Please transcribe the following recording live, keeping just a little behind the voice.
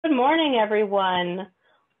Good morning, everyone.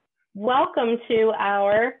 Welcome to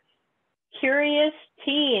our Curious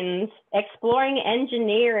Teens Exploring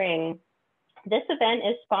Engineering. This event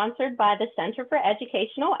is sponsored by the Center for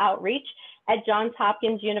Educational Outreach at Johns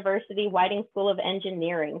Hopkins University Whiting School of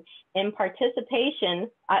Engineering in partnership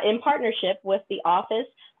with the Office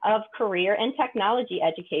of Career and Technology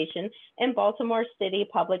Education in Baltimore City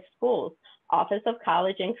Public Schools, Office of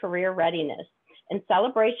College and Career Readiness, in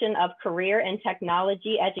celebration of Career and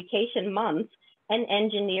Technology Education Month and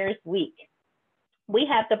Engineers Week. We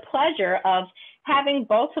have the pleasure of having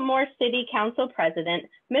Baltimore City Council President,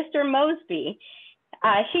 Mr. Mosby,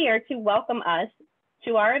 here to welcome us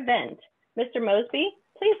to our event. Mr. Mosby,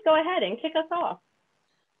 please go ahead and kick us off.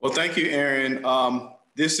 Well, thank you, Erin.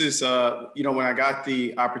 This is, when I got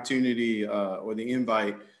the opportunity or the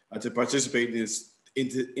invite to participate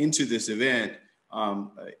into this event,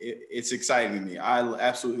 it's exciting to me. I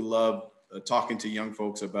absolutely love talking to young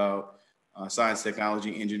folks about science,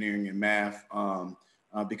 technology, engineering, and math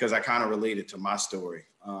because I kind of related to my story.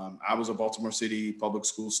 I was a Baltimore City public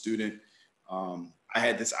school student. I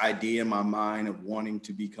had this idea in my mind of wanting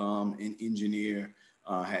to become an engineer.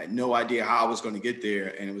 Had no idea how I was going to get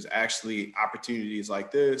there. And it was actually opportunities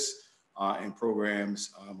like this and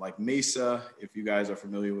programs like MESA, if you guys are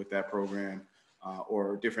familiar with that program,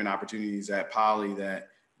 or different opportunities at Poly that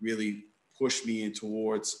really pushed me in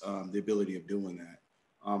towards the ability of doing that.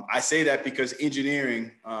 I say that because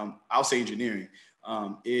engineering,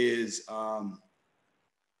 is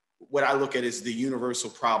what I look at as the universal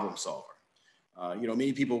problem solver.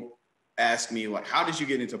 Many people ask me, like, how did you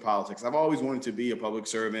get into politics? I've always wanted to be a public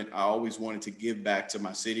servant. I always wanted to give back to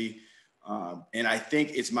my city. And I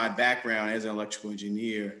think it's my background as an electrical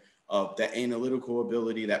engineer of that analytical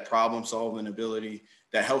ability, that problem solving ability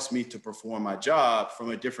that helps me to perform my job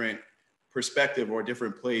from a different perspective or a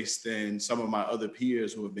different place than some of my other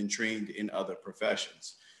peers who have been trained in other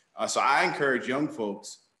professions. So I encourage young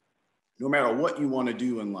folks, no matter what you want to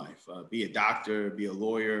do in life, be a doctor, be a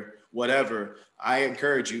lawyer, whatever, I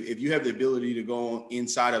encourage you, if you have the ability to go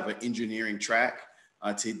inside of an engineering track,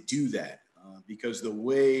 to do that. Because the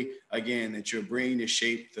way, again, that your brain is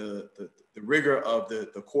shaped, the rigor of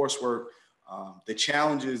the coursework, the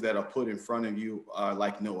challenges that are put in front of you are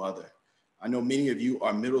like no other. I know many of you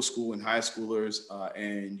are middle school and high schoolers,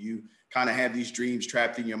 and you kind of have these dreams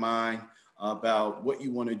trapped in your mind about what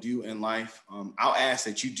you want to do in life. I'll ask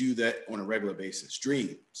that you do that on a regular basis,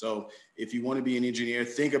 dream. So if you want to be an engineer,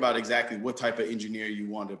 think about exactly what type of engineer you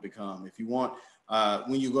want to become. If you want,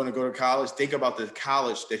 when you're going to go to college, think about the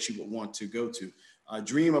college that you would want to go to.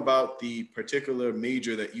 Dream about the particular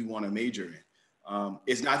major that you want to major in.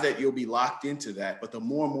 It's not that you'll be locked into that, but the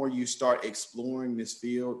more and more you start exploring this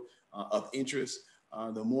field of interest,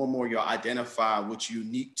 the more and more you'll identify what's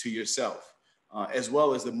unique to yourself. As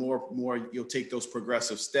well as the more you'll take those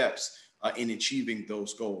progressive steps in achieving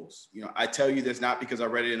those goals. I tell you this not because I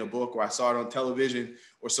read it in a book or I saw it on television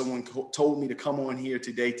or someone told me to come on here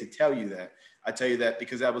today to tell you that. I tell you that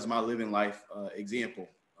because that was my living life example.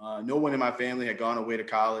 No one in my family had gone away to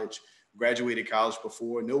college, graduated college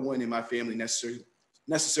before. No one in my family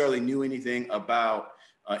necessarily knew anything about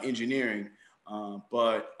engineering.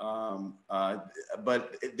 But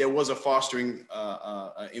there was a fostering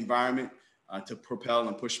environment to propel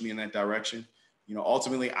and push me in that direction.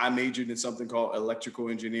 Ultimately, I majored in something called electrical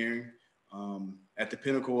engineering. At the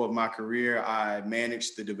pinnacle of my career, I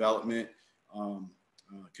managed the development,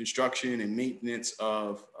 construction, and maintenance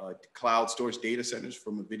of cloud storage data centers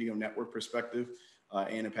from a video network perspective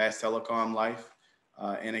in a past telecom life.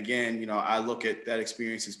 And again, I look at that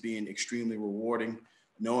experience as being extremely rewarding,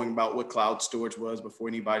 knowing about what cloud storage was before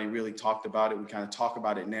anybody really talked about it. We kind of talk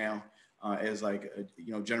about it now as like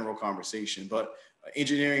a general conversation. But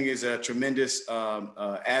engineering is a tremendous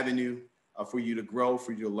avenue for you to grow,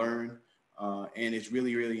 for you to learn. And it's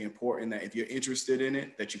really, really important that if you're interested in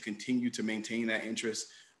it, that you continue to maintain that interest.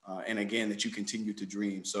 And again, that you continue to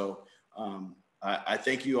dream. So I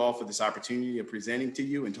thank you all for this opportunity of presenting to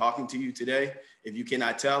you and talking to you today. If you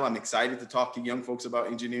cannot tell, I'm excited to talk to young folks about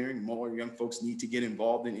engineering. More young folks need to get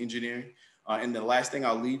involved in engineering. And the last thing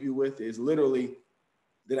I'll leave you with is literally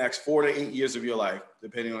the next 4 to 8 years of your life,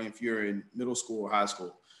 depending on if you're in middle school or high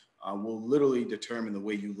school, will literally determine the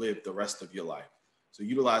way you live the rest of your life. So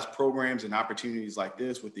utilize programs and opportunities like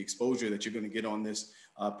this with the exposure that you're going to get on this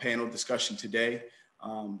panel discussion today.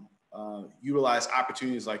 Utilize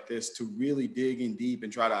opportunities like this to really dig in deep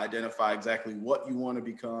and try to identify exactly what you want to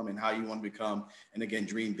become and how you want to become. And again,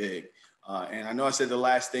 dream big. And I know I said the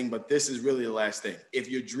last thing, but this is really the last thing. If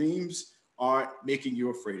your dreams aren't making you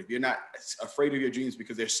afraid, if you're not afraid of your dreams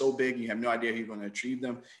because they're so big and you have no idea how you're going to achieve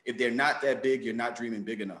them, if they're not that big, you're not dreaming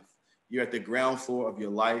big enough. You're at the ground floor of your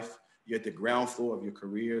life. You're at the ground floor of your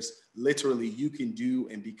careers. Literally, you can do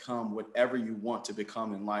and become whatever you want to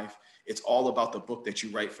become in life. It's all about the book that you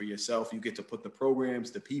write for yourself. You get to put the programs,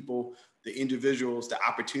 the people, the individuals, the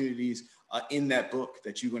opportunities in that book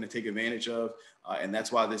that you're going to take advantage of. And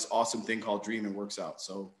that's why this awesome thing called Dreaming works out.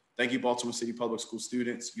 So thank you, Baltimore City Public School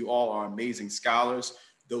students. You all are amazing scholars.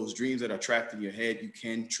 Those dreams that are trapped in your head, you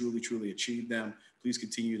can truly, truly achieve them. Please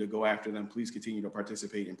continue to go after them. Please continue to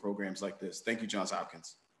participate in programs like this. Thank you, Johns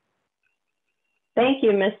Hopkins. Thank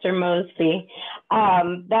you, Mr. Mosby.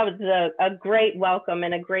 That was a great welcome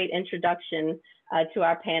and a great introduction to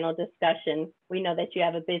our panel discussion. We know that you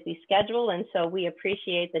have a busy schedule, and so we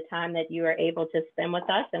appreciate the time that you are able to spend with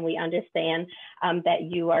us, and we understand that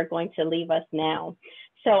you are going to leave us now.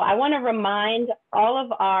 So I want to remind all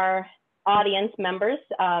of our audience members,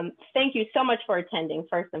 thank you so much for attending,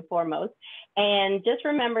 first and foremost. And just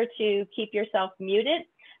remember to keep yourself muted.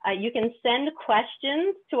 You can send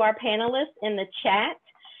questions to our panelists in the chat,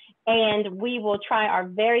 and we will try our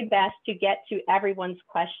very best to get to everyone's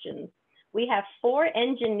questions. We have 4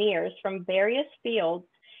 engineers from various fields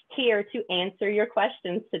here to answer your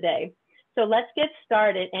questions today. So let's get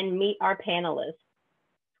started and meet our panelists.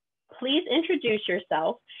 Please introduce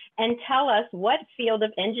yourself and tell us what field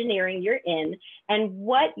of engineering you're in and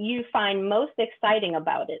what you find most exciting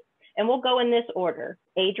about it. And we'll go in this order: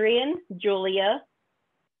 Adrian, Julia,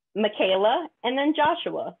 Michaela, and then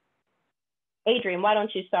Joshua. Adrian, why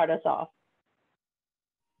don't you start us off?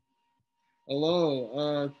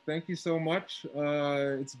 Hello, thank you so much.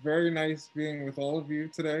 It's very nice being with all of you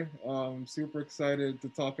today. I'm super excited to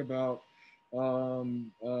talk about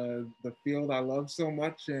the field I love so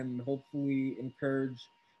much and hopefully encourage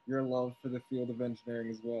your love for the field of engineering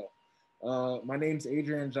as well. My name's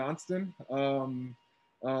Adrian Johnston.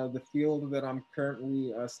 The field that I'm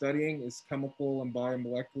currently studying is chemical and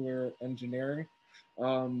biomolecular engineering.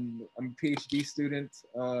 I'm a PhD student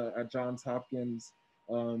at Johns Hopkins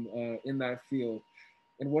in that field.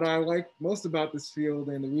 And what I like most about this field,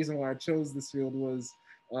 and the reason why I chose this field, was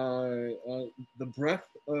the breadth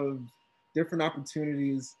of different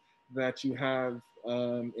opportunities that you have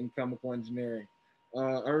in chemical engineering.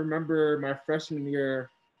 I remember my freshman year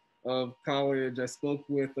of college, I spoke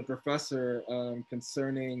with a professor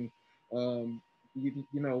concerning,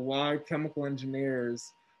 why chemical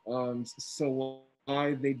engineers, so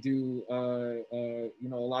why they do, a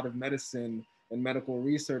lot of medicine and medical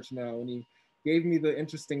research now. And he gave me the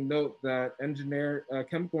interesting note that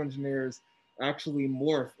chemical engineers actually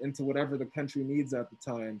morph into whatever the country needs at the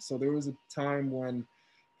time. So there was a time when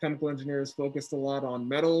chemical engineers focused a lot on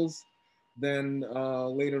metals. Then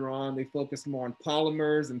later on, they focused more on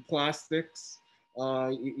polymers and plastics, a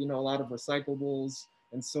lot of recyclables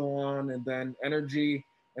and so on, and then energy.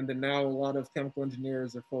 And then now a lot of chemical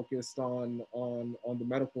engineers are focused on the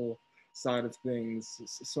medical side of things.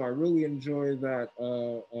 So I really enjoy that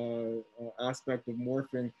aspect of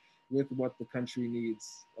morphing with what the country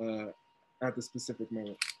needs at the specific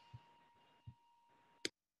moment.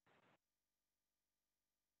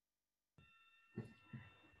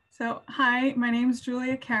 So, hi, my name is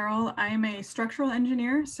Julia Carroll. I'm a structural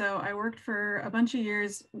engineer. So I worked for a bunch of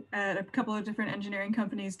years at a couple of different engineering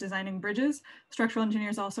companies designing bridges. Structural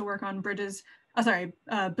engineers also work on bridges,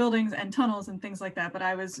 buildings and tunnels and things like that. But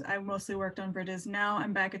I mostly worked on bridges. Now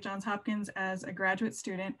I'm back at Johns Hopkins as a graduate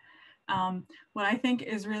student. What I think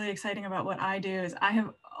is really exciting about what I do is I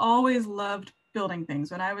have always loved building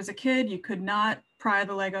things. When I was a kid, you could not pry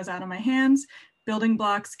the Legos out of my hands. Building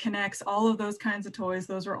blocks, connects, all of those kinds of toys,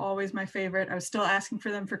 those were always my favorite. I was still asking for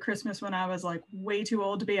them for Christmas when I was like way too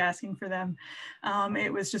old to be asking for them.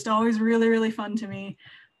 It was just always really, really fun to me.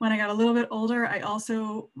 When I got a little bit older, I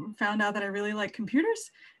also found out that I really like computers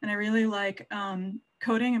and I really like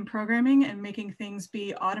coding and programming and making things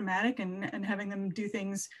be automatic and having them do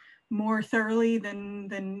things more thoroughly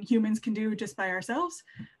than humans can do just by ourselves.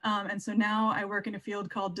 And so now I work in a field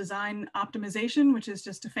called design optimization, which is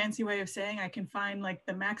just a fancy way of saying I can find like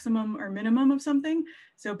the maximum or minimum of something.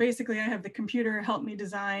 So basically I have the computer help me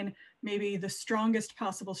design maybe the strongest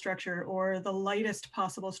possible structure or the lightest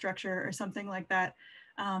possible structure or something like that.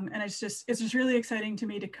 And it's just really exciting to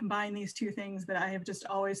me to combine these two things that I have just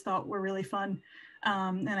always thought were really fun.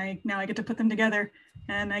 And now I get to put them together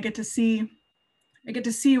and I get to see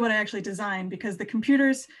what I actually design, because the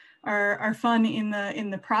computers are fun in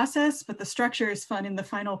the process, but the structure is fun in the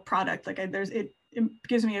final product. Like it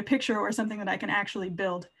gives me a picture or something that I can actually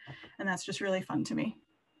build, and that's just really fun to me.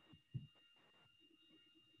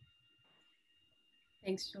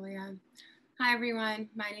 Thanks, Julia. Hi, everyone.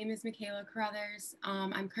 My name is Michaela Carruthers.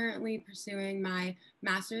 I'm currently pursuing my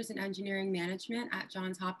master's in engineering management at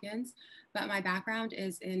Johns Hopkins, but my background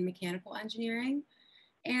is in mechanical engineering.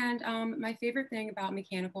 And my favorite thing about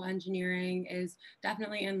mechanical engineering is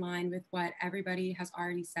definitely in line with what everybody has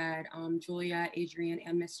already said, Julia, Adrian,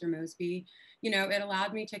 and Mr. Mosby. You know, it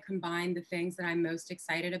allowed me to combine the things that I'm most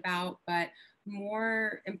excited about, but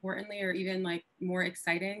more importantly, or even like more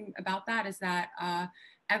exciting about that is that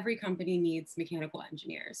every company needs mechanical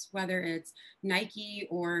engineers, whether it's Nike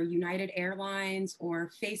or United Airlines or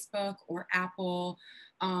Facebook or Apple,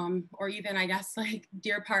 or even I guess like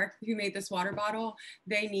Deer Park, who made this water bottle.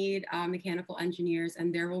 They need mechanical engineers,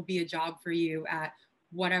 and there will be a job for you at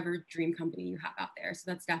whatever dream company you have out there. So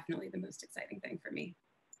that's definitely the most exciting thing for me.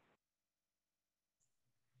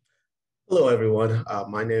 Hello, everyone.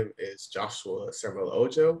 My name is Joshua Samuel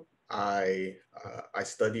Ojo. I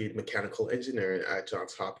studied mechanical engineering at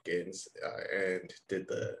Johns Hopkins and did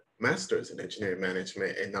the master's in engineering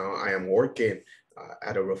management. And now I am working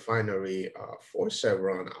at a refinery for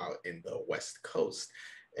Chevron out in the West Coast.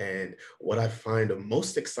 And what I find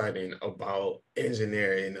most exciting about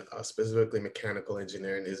engineering, specifically mechanical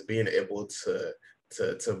engineering, is being able to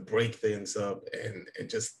break things up and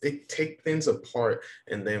just take things apart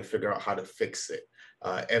and then figure out how to fix it.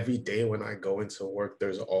 Every day when I go into work,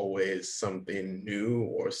 there's always something new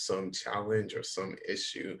or some challenge or some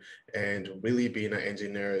issue. And really being an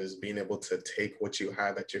engineer is being able to take what you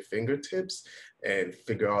have at your fingertips and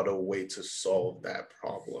figure out a way to solve that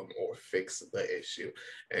problem or fix the issue.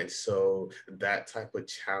 And so that type of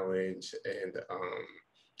challenge and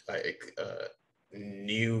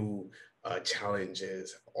new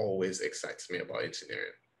challenges always excites me about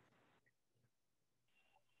engineering.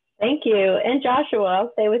 Thank you. And Joshua,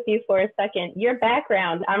 I'll stay with you for a second. Your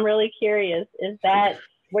background, I'm really curious. Is that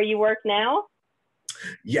where you work now?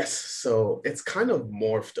 Yes, so it's kind of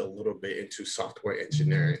morphed a little bit into software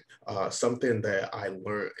engineering, something that I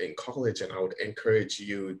learned in college, and I would encourage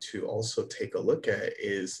you to also take a look at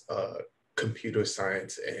is computer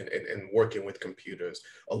science and working with computers.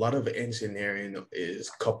 A lot of engineering is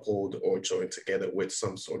coupled or joined together with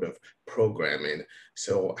some sort of programming.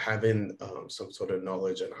 So having some sort of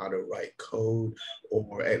knowledge on how to write code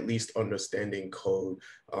or at least understanding code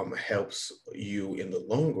helps you in the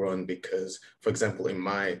long run because, for example, in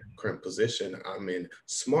my current position, I'm in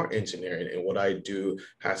smart engineering, and what I do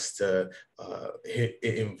has to, it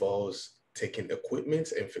involves taking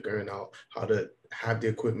equipment and figuring out how to have the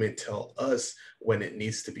equipment tell us when it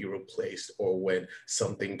needs to be replaced or when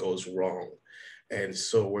something goes wrong. And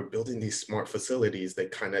so we're building these smart facilities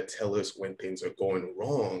that kind of tell us when things are going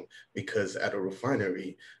wrong, because at a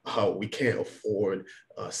refinery, we can't afford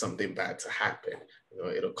something bad to happen. You know,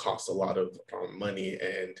 it'll cost a lot of money,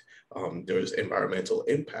 and there's environmental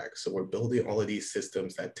impact. So we're building all of these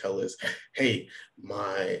systems that tell us, hey,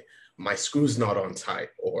 my screw's not on tight,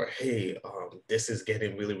 or hey, this is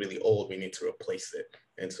getting really, really old, we need to replace it.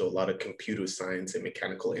 And so a lot of computer science and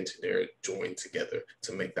mechanical engineering join together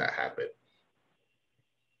to make that happen.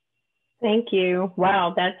 Thank you.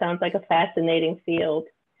 Wow, that sounds like a fascinating field.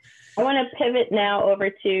 I want to pivot now over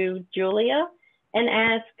to Julia and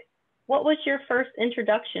ask, what was your first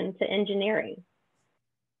introduction to engineering?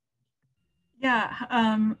 Yeah,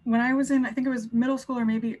 when I was in, I think it was middle school or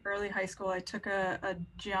maybe early high school, I took a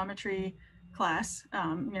geometry class.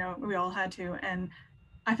 You know, we all had to, and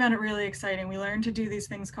I found it really exciting. We learned to do these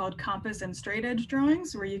things called compass and straight edge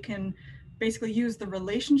drawings, where you can basically use the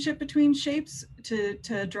relationship between shapes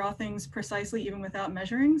to draw things precisely even without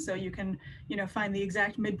measuring. So you can, you know, find the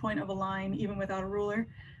exact midpoint of a line even without a ruler.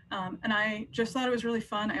 And I just thought it was really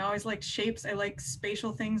fun. I always liked shapes. I like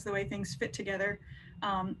spatial things, the way things fit together.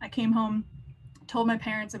 I came home, told my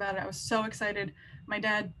parents about it. I was so excited. My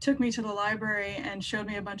dad took me to the library and showed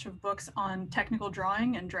me a bunch of books on technical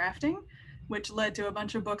drawing and drafting, which led to a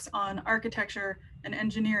bunch of books on architecture and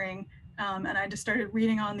engineering. And I just started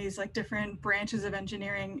reading on these like different branches of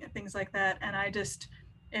engineering, things like that. And I just,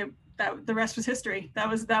 the rest was history. That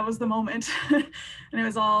was the moment. And it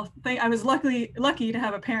was all, I was lucky to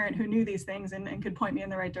have a parent who knew these things and could point me in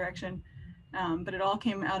the right direction. But it all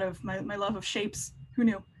came out of my love of shapes. Who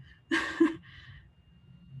knew?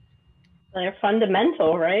 They're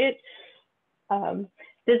fundamental, right?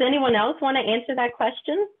 Does anyone else want to answer that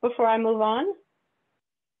question before I move on?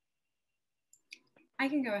 I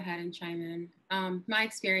can go ahead and chime in. My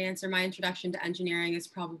experience or my introduction to engineering is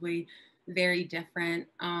probably very different.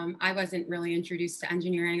 I wasn't really introduced to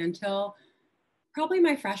engineering until probably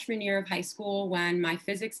my freshman year of high school, when my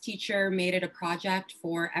physics teacher made it a project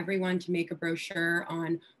for everyone to make a brochure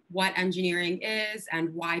on what engineering is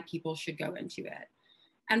and why people should go into it.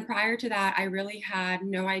 And prior to that, I really had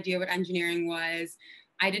no idea what engineering was.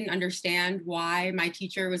 I didn't understand why my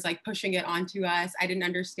teacher was like pushing it onto us. I didn't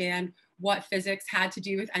understand what physics had to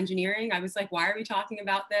do with engineering. I was like, why are we talking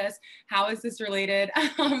about this? How is this related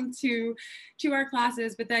to our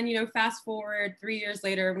classes? But then, you know, fast forward 3 years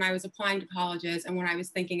later, when I was applying to colleges and when I was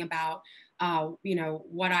thinking about, you know,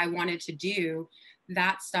 what I wanted to do,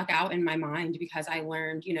 that stuck out in my mind because I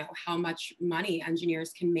learned, you know, how much money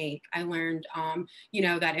engineers can make. I learned, you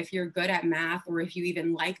know, that if you're good at math or if you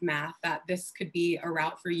even like math, that this could be a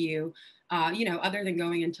route for you, you know, other than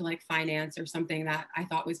going into like finance or something that I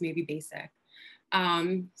thought was maybe basic.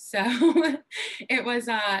 So it was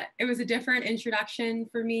a different introduction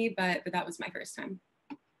for me, but that was my first time.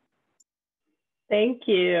 Thank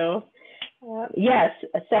you. Yes,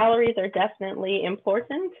 salaries are definitely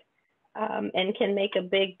important and can make a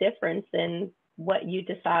big difference in what you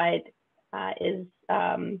decide is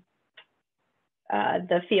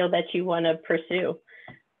the field that you want to pursue.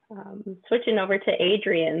 Switching over to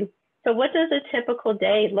Adrian. So what does a typical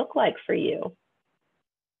day look like for you?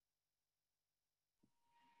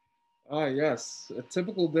 Yes, a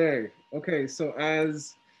typical day. Okay, so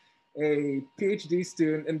as a PhD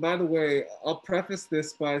student, and by the way, I'll preface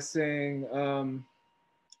this by saying,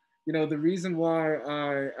 you know, the reason why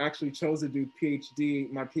I actually chose to do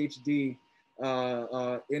my PhD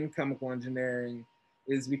in chemical engineering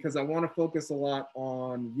is because I want to focus a lot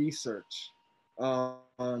on research.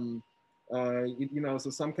 You know, so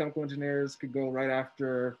some chemical engineers could go right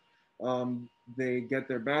after they get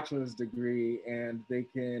their bachelor's degree and they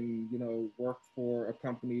can, you know, work for a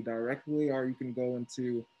company directly, or you can go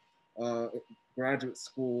into graduate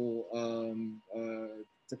school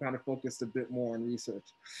to kind of focus a bit more on research.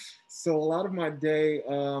 So a lot of my day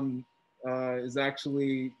is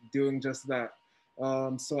actually doing just that.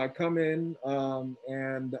 So I come in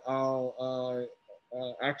and I'll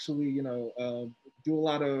actually, you know, do a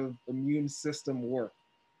lot of immune system work.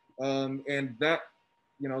 And that,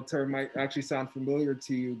 you know, term might actually sound familiar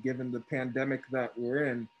to you given the pandemic that we're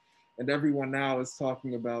in. And everyone now is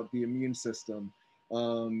talking about the immune system.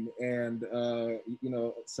 You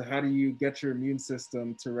know, so how do you get your immune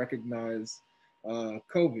system to recognize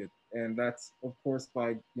COVID? And that's, of course, by,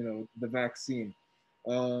 you know, the vaccine.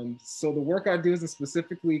 So the work I do isn't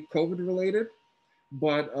specifically COVID related,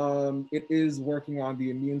 but it is working on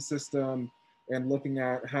the immune system and looking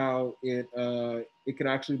at how it could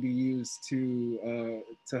actually be used to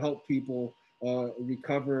help people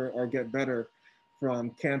recover or get better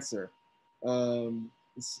from cancer.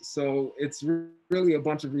 So it's really a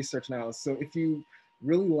bunch of research now. So if you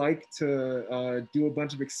really like to do a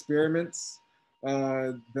bunch of experiments,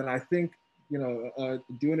 then I think, you know,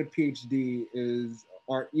 doing a PhD is,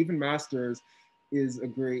 or even master's, is a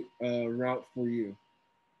great route for you.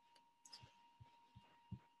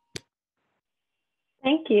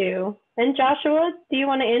 Thank you. And Joshua, do you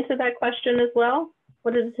want to answer that question as well?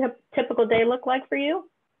 What does a typical day look like for you?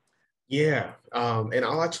 Yeah, and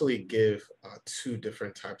I'll actually give two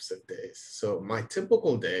different types of days. So my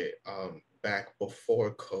typical day back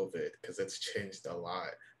before COVID, because it's changed a lot.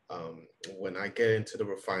 When I get into the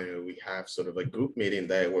refinery, we have sort of a group meeting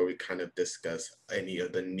there where we kind of discuss any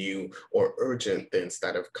of the new or urgent things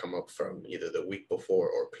that have come up from either the week before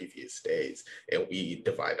or previous days. And we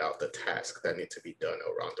divide out the tasks that need to be done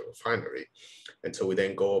around the refinery. And so we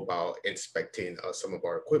then go about inspecting some of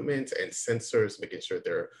our equipment and sensors, making sure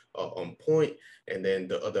they're on point. And then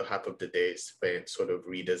the other half of the day is spent sort of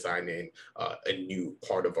redesigning a new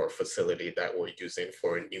part of our facility that we're using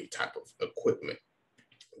for a new type of equipment.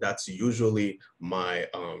 That's usually my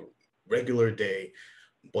regular day.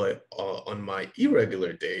 But on my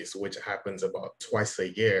irregular days, which happens about twice a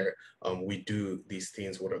year, we do these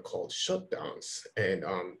things what are called shutdowns. And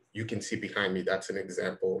you can see behind me, that's an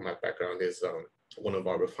example. My background is one of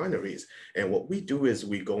our refineries. And what we do is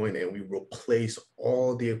we go in and we replace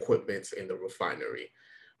all the equipment in the refinery,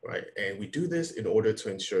 right? And we do this in order to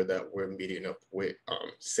ensure that we're meeting up with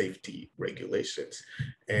safety regulations.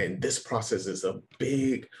 And this process is a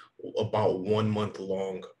big, about 1 month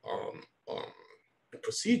long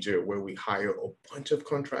procedure where we hire a bunch of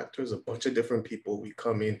contractors, a bunch of different people. We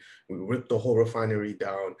come in, we rip the whole refinery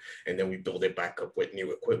down, and then we build it back up with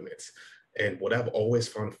new equipment. And what I've always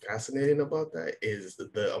found fascinating about that is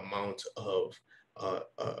the amount of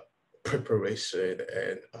preparation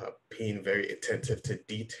and being very attentive to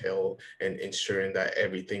detail and ensuring that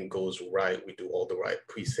everything goes right. We do all the right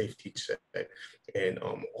pre-safety check and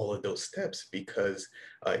all of those steps, because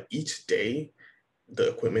each day the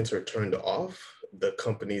equipments are turned off, the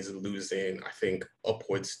company's losing, I think,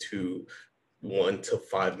 upwards to $1 to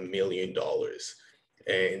 $5 million.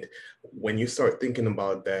 And when you start thinking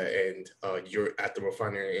about that and you're at the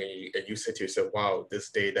refinery and you say to yourself, wow,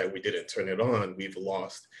 this day that we didn't turn it on, we've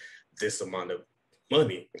lost this amount of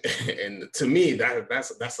money. And to me,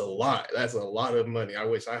 that's a lot. That's a lot of money. I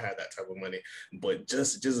wish I had that type of money. But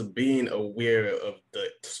just being aware of the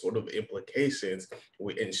sort of implications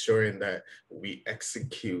with ensuring that we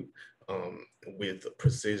execute with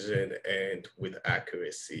precision and with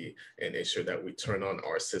accuracy, and ensure that we turn on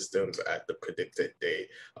our systems at the predicted day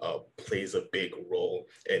plays a big role.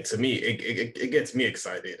 And to me, it gets me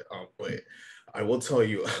excited. But I will tell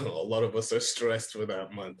you, a lot of us are stressed for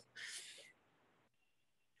that month.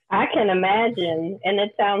 I can imagine, and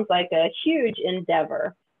it sounds like a huge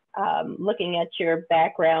endeavor. Looking at your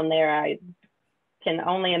background there, I can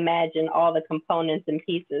only imagine all the components and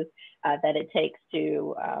pieces that it takes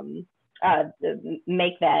to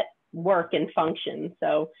make that work and function.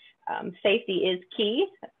 So safety is key.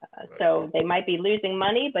 So they might be losing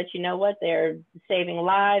money, but you know what? They're saving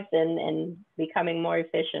lives and becoming more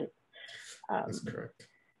efficient. That's correct.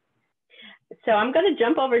 So I'm going to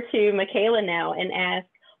jump over to Michaela now and ask,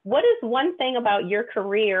 what is one thing about your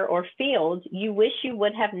career or field you wish you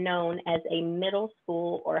would have known as a middle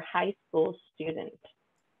school or high school student?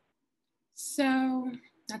 So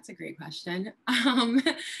that's a great question.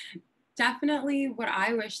 Definitely what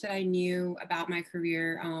I wish that I knew about my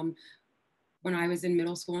career when I was in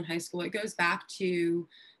middle school and high school, it goes back to,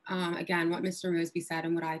 again, what Mr. Mosby said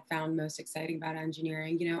and what I found most exciting about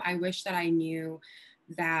engineering. You know, I wish that I knew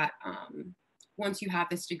that once you have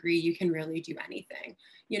this degree, you can really do anything.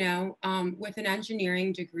 You know, with an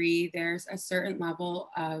engineering degree, there's a certain level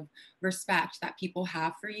of respect that people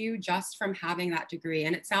have for you just from having that degree.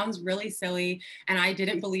 And it sounds really silly. And I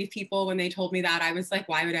didn't believe people when they told me that. I was like,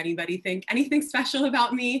 why would anybody think anything special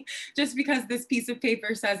about me just because this piece of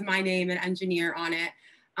paper says my name and engineer on it?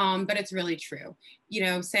 But it's really true. You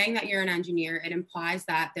know, saying that you're an engineer, it implies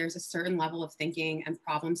that there's a certain level of thinking and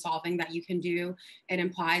problem solving that you can do. It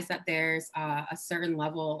implies that there's a certain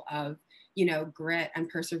level of, you know, grit and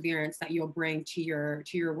perseverance that you'll bring to your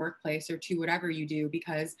workplace or to whatever you do,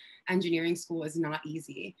 because engineering school is not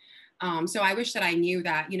easy. So I wish that I knew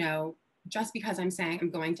that, you know, just because I'm saying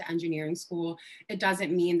I'm going to engineering school, it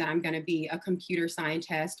doesn't mean that I'm going to be a computer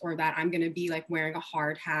scientist or that I'm going to be like wearing a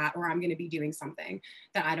hard hat or I'm going to be doing something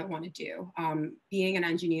that I don't want to do. Being an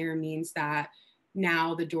engineer means that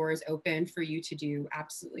now the door is open for you to do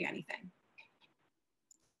absolutely anything.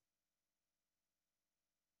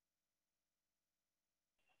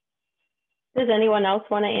 Does anyone else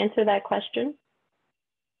want to answer that question?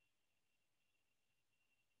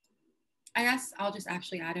 I guess I'll just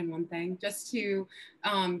actually add in one thing just to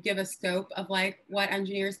give a scope of like what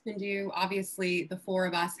engineers can do. Obviously, the four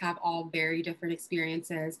of us have all very different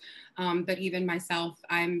experiences, but even myself,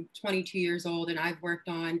 I'm 22 years old and I've worked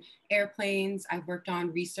on airplanes. I've worked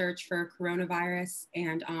on research for coronavirus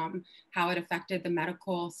and how it affected the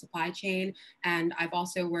medical supply chain. And I've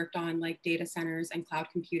also worked on like data centers and cloud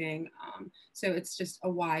computing. So it's just a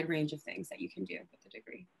wide range of things that you can do with the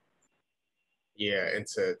degree. Yeah, and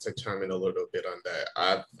to chime in a little bit on that,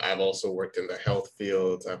 I've also worked in the health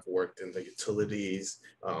field. I've worked in the utilities,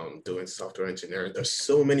 doing software engineering. There's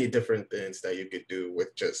so many different things that you could do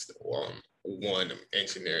with just one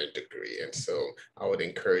engineering degree. And so I would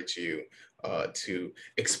encourage you to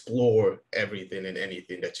explore everything and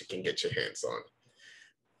anything that you can get your hands on.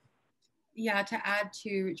 Yeah, to add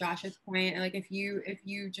to Josh's point, like if you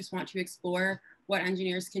just want to explore what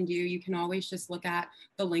engineers can do, you can always just look at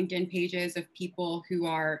the LinkedIn pages of people who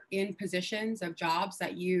are in positions of jobs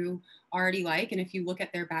that you already like. And if you look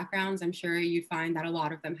at their backgrounds, I'm sure you'd find that a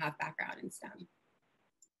lot of them have background in STEM.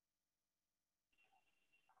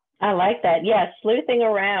 I like that. Yeah, sleuthing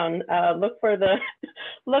around, look for the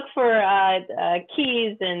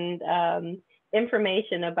keys and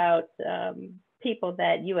information about people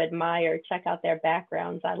that you admire. Check out their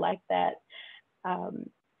backgrounds. I like that.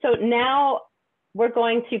 So now we're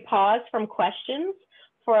going to pause from questions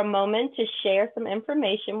for a moment to share some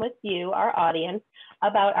information with you, our audience,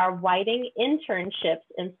 about our Whiting internships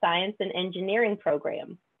in science and engineering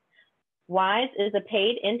program. WISE is a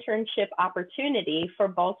paid internship opportunity for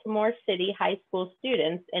Baltimore City High School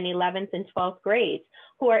students in 11th and 12th grades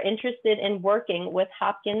who are interested in working with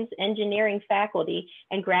Hopkins engineering faculty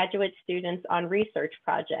and graduate students on research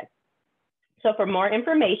projects. So for more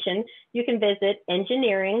information, you can visit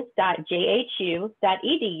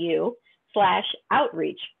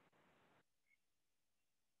engineering.jhu.edu/outreach.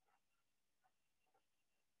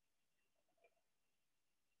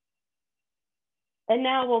 And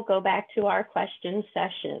now we'll go back to our question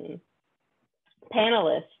session.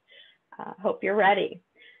 Panelists, hope you're ready.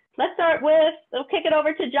 we'll kick it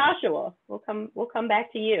over to Joshua. We'll come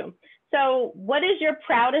back to you. So what is your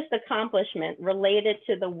proudest accomplishment related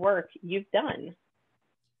to the work you've done?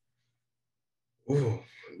 Ooh,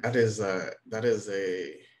 that is a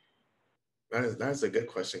good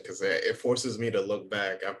question, because it forces me to look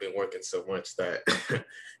back. I've been working so much that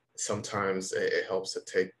sometimes it helps to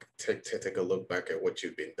take a look back at what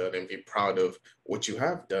you've been done and be proud of what you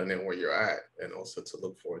have done and where you're at, and also to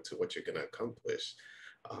look forward to what you're going to accomplish.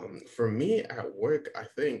 For me at work, I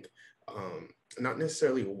think not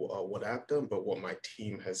necessarily what I've done, but what my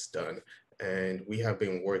team has done. And we have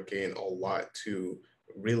been working a lot to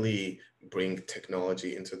really bring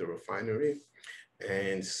technology into the refinery.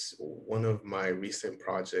 And one of my recent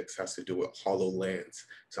projects has to do with HoloLens.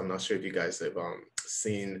 So I'm not sure if you guys have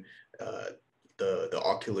seen the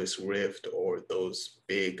Oculus Rift, or those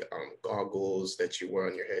big goggles that you wear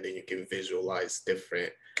on your head and you can visualize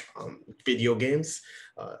different video games.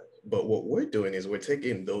 But what we're doing is we're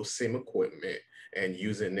taking those same equipment and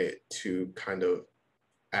using it to kind of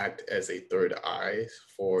act as a third eye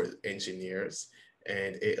for engineers.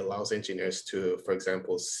 And it allows engineers to, for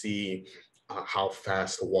example, see how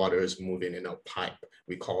fast water is moving in a pipe.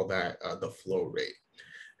 We call that the flow rate.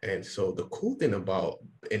 And so the cool thing about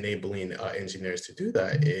enabling engineers to do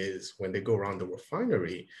that is when they go around the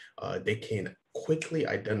refinery, they can quickly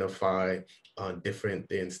identify different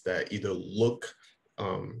things that either look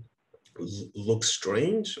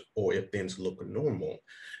strange, or if things look normal.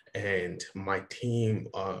 And my team,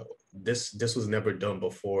 this was never done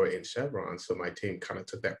before in Chevron. So my team kind of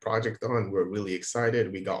took that project on. We're really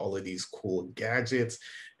excited. We got all of these cool gadgets,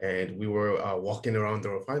 and we were walking around the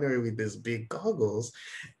refinery with these big goggles,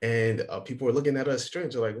 and people were looking at us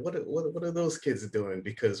strange. They're like, what are those kids doing?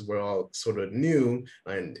 Because we're all sort of new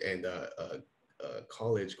and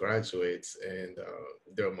college graduates, and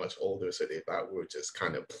they're much older, so they thought we were just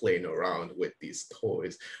kind of playing around with these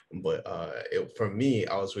toys. But for me,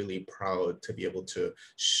 I was really proud to be able to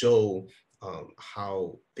show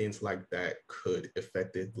how things like that could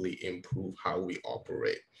effectively improve how we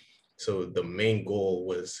operate. So the main goal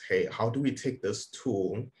was, hey, how do we take this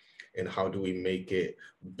tool and how do we make it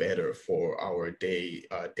better for our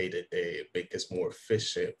day-to-day, make us more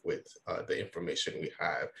efficient with the information we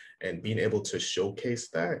have? And being able to showcase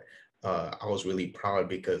that, I was really proud,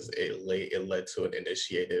 because it led to an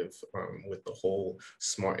initiative with the whole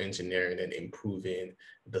smart engineering and improving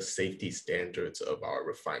the safety standards of our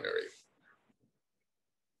refinery.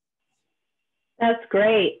 That's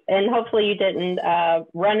great, and hopefully you didn't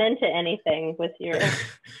run into anything with your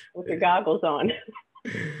goggles on.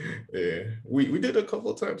 Yeah, we did a couple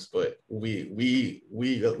of times, but we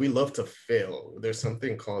love to fail. There's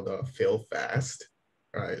something called fail fast.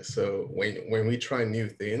 All right, so when we try new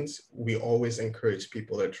things, we always encourage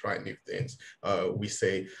people to try new things. We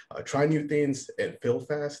say, try new things and fail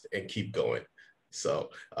fast and keep going. So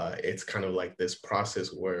it's kind of like this process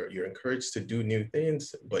where you're encouraged to do new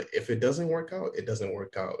things, but if it doesn't work out, it doesn't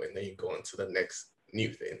work out, and then you go on to the next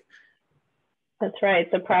new thing. That's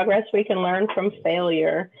right. The progress we can learn from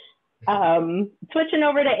failure. Switching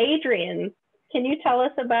over to Adrian, can you tell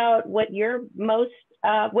us about what you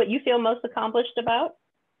feel most accomplished about?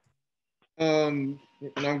 And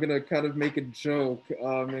I'm gonna kind of make a joke.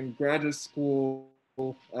 In graduate school,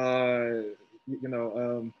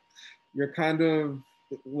 you're kind of,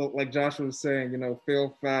 like Joshua was saying,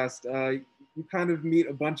 fail fast. You kind of meet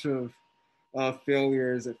a bunch of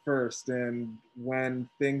failures at first, and when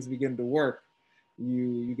things begin to work,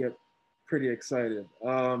 you get pretty excited.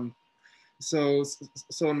 So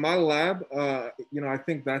in my lab, I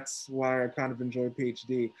think that's why I kind of enjoy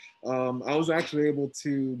PhD. I was actually able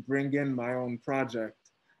to bring in my own project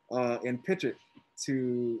and pitch it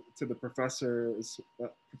to the professor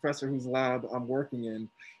whose lab I'm working in.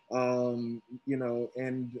 I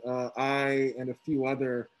and a few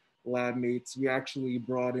other lab mates, we actually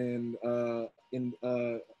brought in a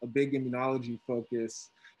big immunology focus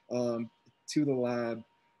to the lab,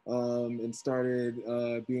 and started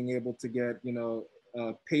being able to get,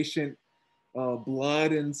 patient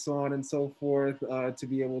blood and so on and so forth, to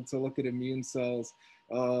be able to look at immune cells.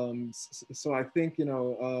 So I think,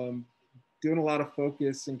 doing a lot of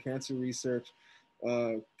focus in cancer research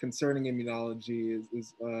concerning immunology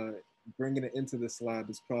is bringing it into this lab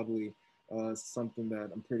is probably something that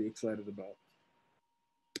I'm pretty excited about.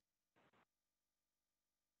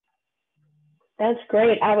 That's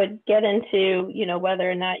great. I would get into, whether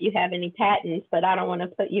or not you have any patents, but I don't want to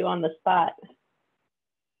put you on the spot.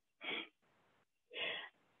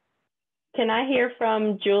 Can I hear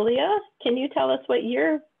from Julia? Can you tell us what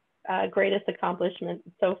your greatest accomplishment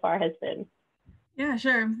so far has been? Yeah,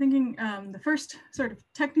 sure. I'm thinking the first sort of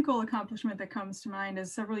technical accomplishment that comes to mind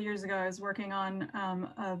is several years ago, I was working on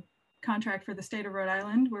a contract for the state of Rhode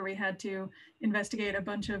Island where we had to investigate a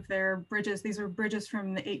bunch of their bridges. These were bridges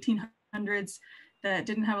from the 1800s that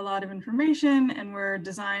didn't have a lot of information and were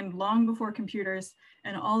designed long before computers.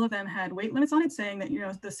 And all of them had weight limits on it, saying that, you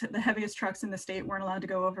know, the heaviest trucks in the state weren't allowed to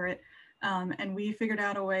go over it. And we figured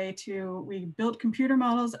out a way we built computer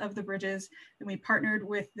models of the bridges, and we partnered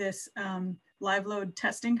with this live load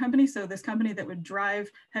testing company. So this company that would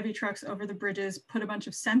drive heavy trucks over the bridges, put a bunch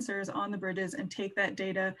of sensors on the bridges and take that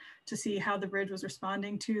data to see how the bridge was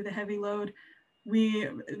responding to the heavy load.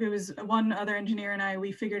 It was one other engineer and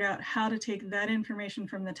we figured out how to take that information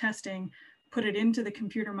from the testing, put it into the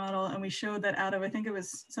computer model. And we showed that out of, I think it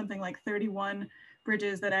was something like 31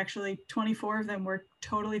 bridges, that actually 24 of them were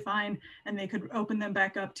totally fine and they could open them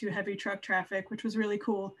back up to heavy truck traffic, which was really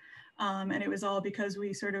cool. And it was all because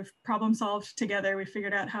we sort of problem solved together. We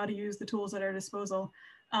figured out how to use the tools at our disposal.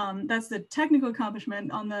 That's the technical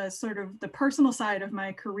accomplishment. On the sort of the personal side of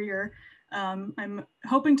my career, I'm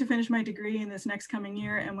hoping to finish my degree in this next coming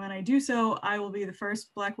year. And when I do so, I will be the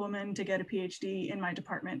first Black woman to get a PhD in my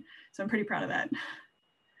department. So I'm pretty proud of that.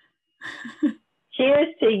 Cheers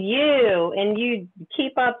to you, and you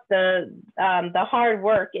keep up the hard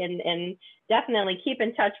work, and definitely keep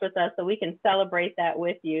in touch with us so we can celebrate that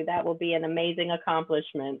with you. That will be an amazing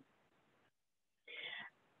accomplishment.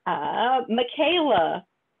 Michaela,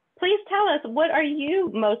 please tell us, what are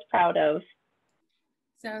you most proud of?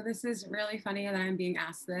 So this is really funny that I'm being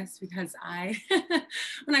asked this because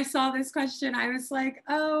when I saw this question, I was like,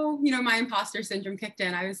 oh, you know, my imposter syndrome kicked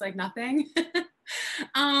in. I was like, nothing.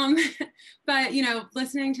 But, you know,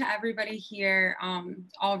 listening to everybody here,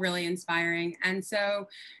 all really inspiring. And so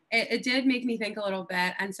it did make me think a little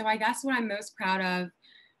bit. And so I guess what I'm most proud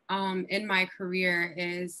of in my career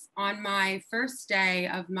is on my first day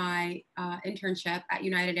of my internship at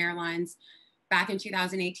United Airlines back in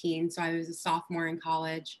 2018. So I was a sophomore in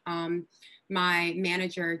college. My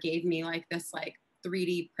manager gave me like this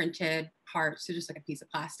 3D printed part, so just like a piece of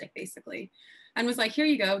plastic basically, and was like, here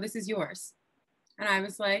you go, this is yours. And I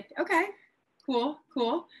was like, okay, cool.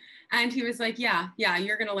 And he was like, yeah,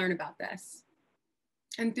 you're gonna learn about this.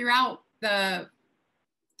 And throughout the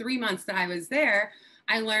 3 months that I was there,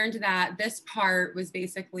 I learned that this part was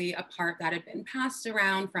basically a part that had been passed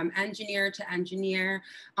around from engineer to engineer,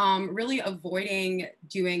 really avoiding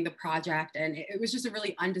doing the project. And it was just a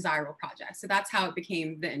really undesirable project. So that's how it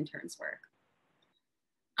became the intern's work.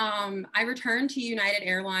 I returned to United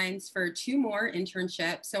Airlines for 2 more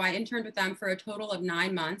internships. So I interned with them for a total of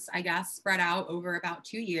 9 months, I guess, spread out over about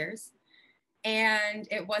 2 years. And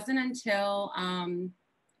it wasn't until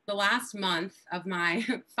the last month of my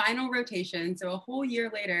final rotation, so a whole year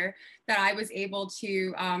later, that I was able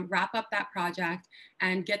to wrap up that project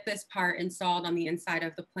and get this part installed on the inside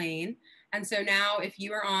of the plane. And so now if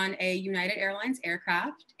you are on a United Airlines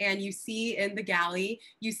aircraft and you see in the galley,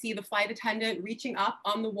 you see the flight attendant reaching up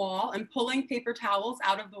on the wall and pulling paper towels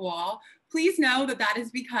out of the wall, please know that that is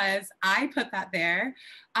because I put that there.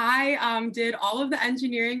 I did all of the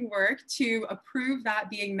engineering work to approve that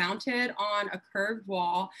being mounted on a curved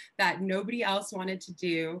wall that nobody else wanted to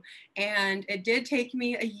do. And it did take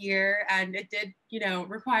me a year, and it did, you know,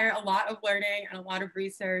 require a lot of learning and a lot of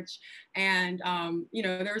research. And, you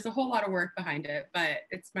know, there was a whole lot of work behind it, but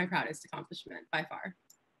it's my proudest accomplishment by far.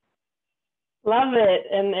 Love it.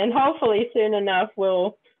 And hopefully soon enough,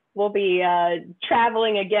 we'll be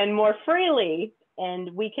traveling again more freely,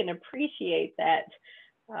 and we can appreciate that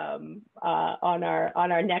on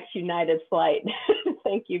our next United flight.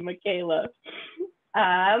 Thank you, Michaela.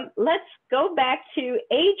 Let's go back to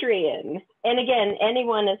Adrian. And again,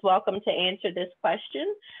 anyone is welcome to answer this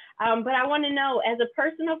question. But I want to know, as a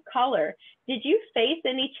person of color, did you face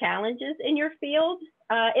any challenges in your field?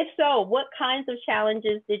 If so, what kinds of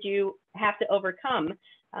challenges did you have to overcome?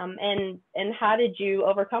 And how did you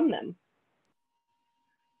overcome them?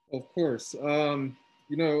 Of course.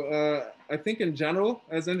 You know, I think in general,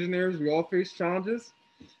 as engineers, we all face challenges.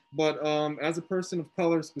 But as a person of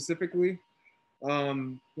color specifically,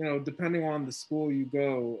 you know, depending on the school you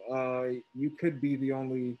go, you could be the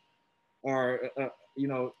only, or, you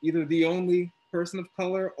know, either the only person of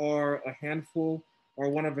color or a handful, or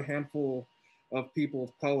one of a handful of people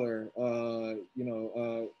of color, you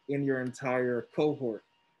know, in your entire cohort,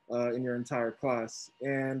 in your entire class.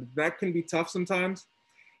 And that can be tough sometimes,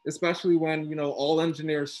 especially when, you know, all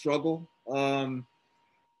engineers struggle.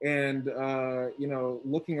 And, you know,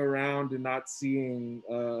 looking around and not seeing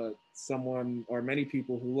someone or many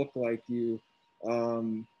people who look like you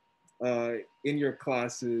in your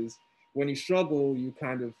classes when you struggle, you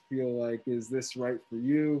kind of feel like, is this right for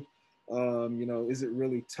you? You know, is it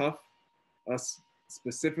really tough,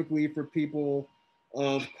 specifically for people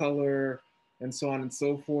of color and so on and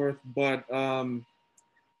so forth? But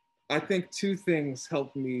I think two things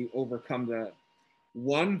helped me overcome that.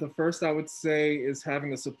 One, the first I would say is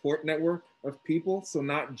having a support network of people. So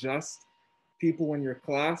not just people in your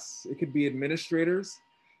class, it could be administrators.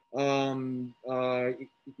 You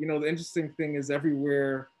know, the interesting thing is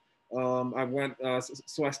everywhere I went,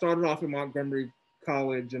 so I started off in Montgomery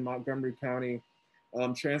College in Montgomery County,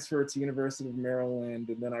 transferred to University of Maryland,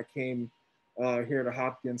 and then I came here to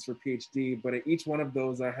Hopkins for PhD. But at each one of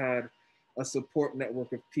those, I had a support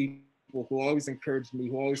network of people who always encouraged me,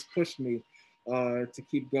 who always pushed me to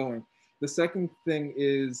keep going. The second thing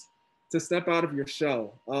is to step out of your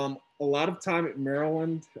shell. A lot of time at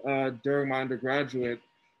Maryland during my undergraduate,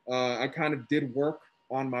 I kind of did work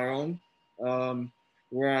on my own.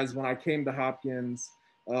 Whereas when I came to Hopkins,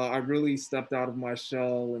 I really stepped out of my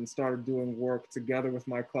shell and started doing work together with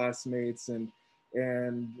my classmates. And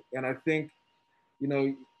I think, you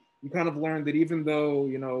know, you kind of learn that even though,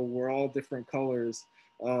 you know, we're all different colors,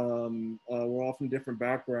 we're all from different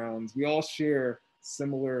backgrounds, we all share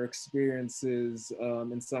similar experiences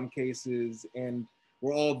in some cases, and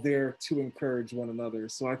we're all there to encourage one another.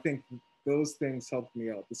 So I think those things helped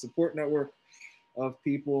me out. The support network of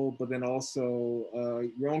people, but then also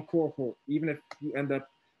your own cohort. Even if you end up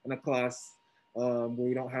in a class where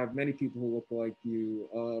you don't have many people who look like you,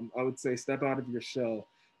 I would say step out of your shell,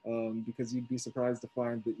 because you'd be surprised to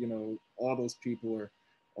find that, you know, all those people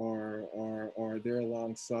are there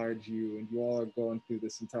alongside you, and you all are going through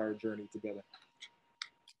this entire journey together.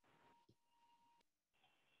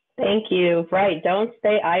 Thank you. Right. Don't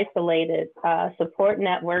stay isolated. Support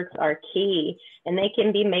networks are key, and they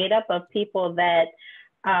can be made up of people that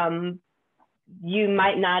you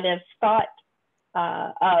might not have thought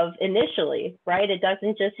of initially, right? It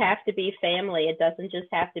doesn't just have to be family. It doesn't just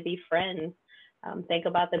have to be friends. Think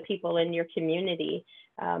about the people in your community,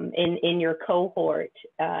 in your cohort,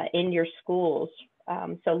 in your schools.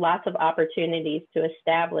 So lots of opportunities to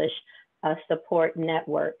establish a support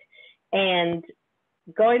network. And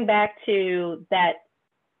going back to that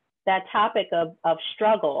topic of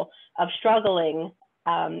struggling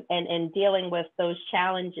and dealing with those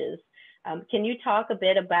challenges, can you talk a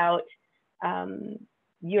bit about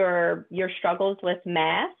your struggles with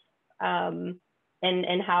math and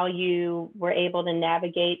how you were able to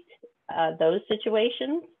navigate those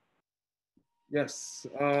situations? Yes.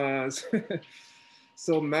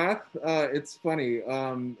 So math, it's funny.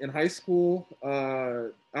 In high school, I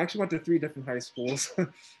actually went to 3 different high schools.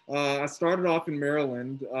 I started off in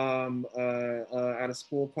Maryland at a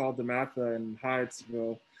school called DeMatha in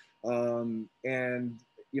Hyattsville. And,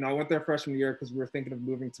 you know, I went there freshman year because we were thinking of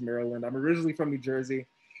moving to Maryland. I'm originally from New Jersey.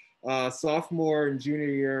 Sophomore and junior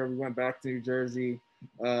year, we went back to New Jersey,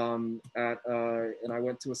 and I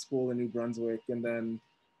went to a school in New Brunswick. And then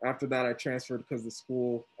after that, I transferred because the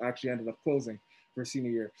school actually ended up closing for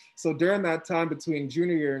senior year. So during that time between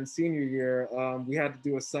junior year and senior year, we had to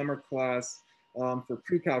do a summer class for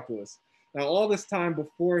pre-calculus. Now, all this time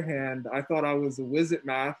beforehand, I thought I was a whiz at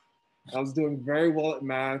math. I was doing very well at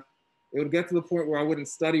math. It would get to the point where I wouldn't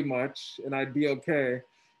study much and I'd be okay.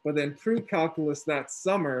 But then pre-calculus that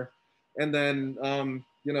summer, and then,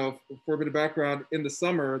 you know, for a bit of background, in the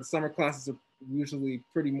summer classes are usually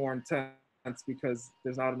pretty more intense because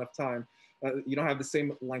there's not enough time. You don't have the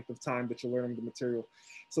same length of time that you're learning the material.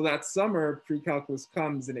 So that summer, pre-calculus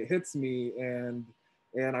comes and it hits me, and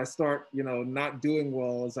I start, you know, not doing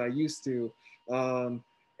well as I used to. And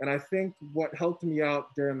I think what helped me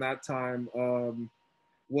out during that time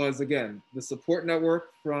was, again, the support network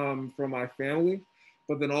from my family,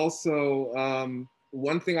 but then also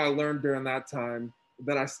one thing I learned during that time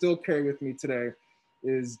that I still carry with me today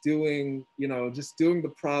is doing, you know, just doing the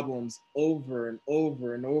problems over and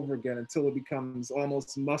over and over again until it becomes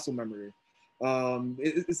almost muscle memory.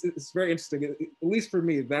 It's very interesting. At least for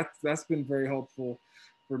me, that's been very helpful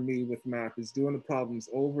for me with math, is doing the problems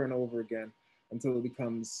over and over again until it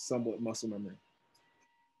becomes somewhat muscle memory.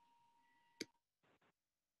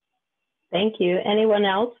 Thank you. Anyone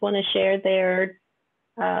else want to share their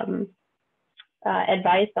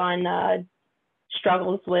advice on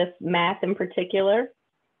struggles with math in particular?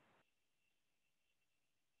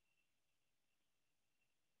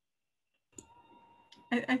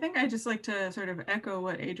 I think I just like to sort of echo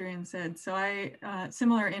what Adrian said. So I,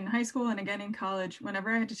 similar in high school and again in college,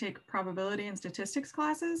 whenever I had to take probability and statistics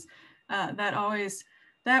classes, that always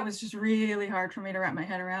that was just really hard for me to wrap my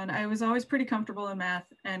head around. I was always pretty comfortable in math,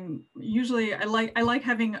 and usually I like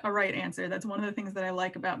having a right answer. That's one of the things that I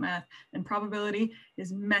like about math, and probability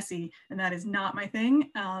is messy, and that is not my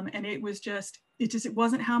thing. And it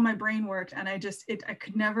wasn't how my brain worked, and I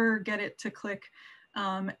could never get it to click.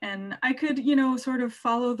 And I could, sort of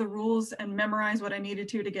follow the rules and memorize what I needed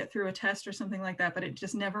to get through a test or something like that, but it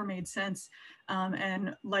just never made sense.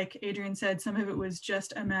 And like Adrian said, some of it was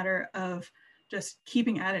just a matter of just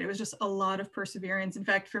keeping at it. It was just a lot of perseverance. In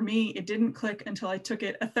fact, for me, it didn't click until I took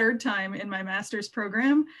it a third time in my master's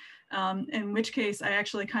program, in which case I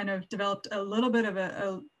actually kind of developed a little bit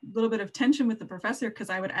of tension with the professor, because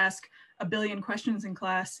I would ask a billion questions in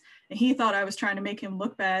class, and he thought I was trying to make him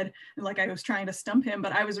look bad and like I was trying to stump him,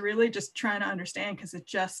 but I was really just trying to understand, because it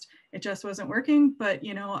just wasn't working. But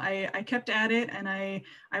I kept at it, and I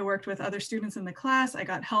worked with other students in the class. I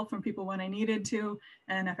got help from people when I needed to,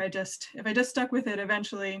 and if I just stuck with it,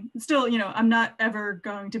 eventually, still, I'm not ever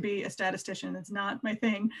going to be a statistician. It's not my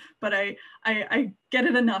thing, but I get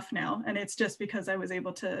it enough now, and it's just because I was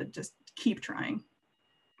able to just keep trying.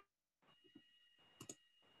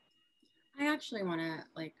 I actually want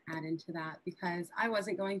to add into that, because I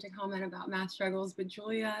wasn't going to comment about math struggles, but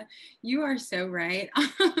Julia, you are so right.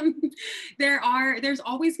 There's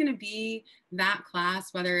always going to be that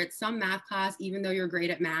class, whether it's some math class, even though you're great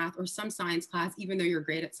at math, or some science class, even though you're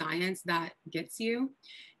great at science, that gets you.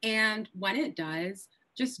 And when it does,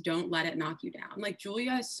 just don't let it knock you down. Like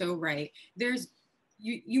Julia is so right.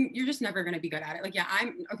 You're just never going to be good at it. Like, yeah,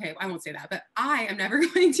 I won't say that, but I am never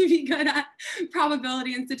going to be good at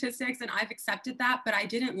probability and statistics, and I've accepted that, but I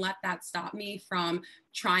didn't let that stop me from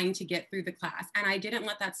trying to get through the class. And I didn't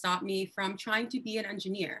let that stop me from trying to be an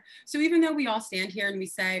engineer. So even though we all stand here and we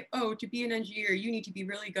say, oh, to be an engineer, you need to be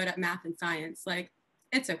really good at math and science, like,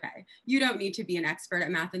 it's okay. You don't need to be an expert at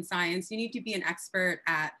math and science. You need to be an expert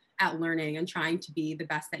at learning and trying to be the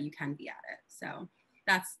best that you can be at it. So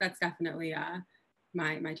that's definitely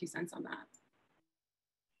my 2 cents on that.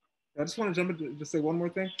 I just want to jump in to just say one more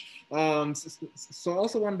thing. So I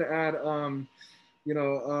also wanted to add,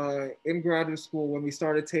 in graduate school, when we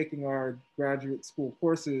started taking our graduate school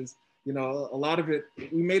courses, a lot of it,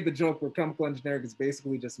 we made the joke where chemical engineering is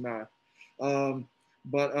basically just math.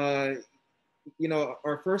 But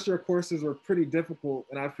our first year courses were pretty difficult,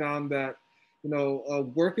 and I found that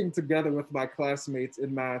working together with my classmates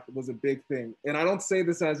in math was a big thing. And I don't say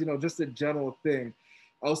this as, just a general thing.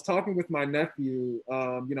 I was talking with my nephew,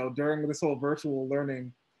 during this whole virtual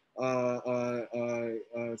learning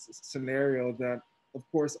scenario that, of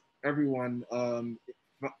course, everyone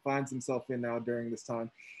finds himself in now during this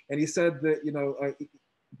time. And he said that,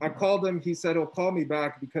 I called him, he said he'll call me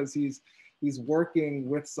back because he's working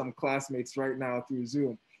with some classmates right now through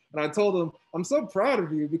Zoom. And I told him, I'm so proud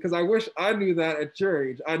of you, because I wish I knew that at your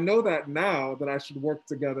age. I know that now, that I should work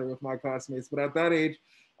together with my classmates, but at that age,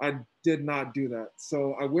 I did not do that.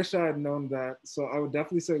 So I wish I had known that. So I would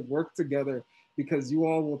definitely say work together, because you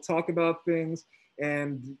all will talk about things,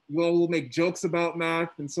 and you all will make jokes about math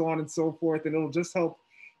and so on and so forth. And it'll just help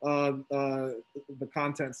the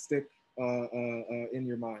content stick in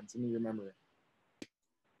your minds and in your memory.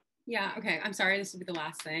 Yeah, okay. I'm sorry, this will be the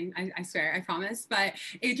last thing. I swear, I promise. But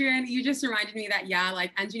Adrian, you just reminded me that, yeah,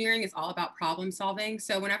 like engineering is all about problem solving.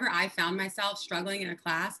 So whenever I found myself struggling in a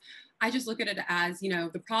class, I just look at it as,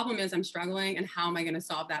 the problem is I'm struggling, and how am I going to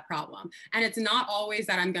solve that problem? And it's not always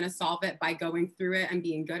that I'm going to solve it by going through it and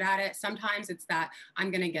being good at it. Sometimes it's that I'm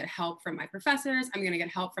going to get help from my professors. I'm going to get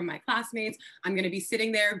help from my classmates. I'm going to be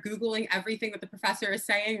sitting there Googling everything that the professor is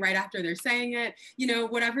saying right after they're saying it.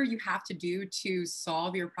 Whatever you have to do to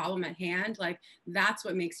solve your problem at hand, like that's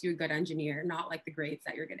what makes you a good engineer, not like the grades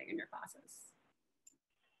that you're getting in your classes.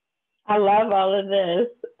 I love all of this.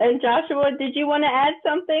 And Joshua, did you want to add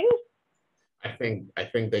something? I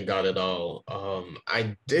think they got it all.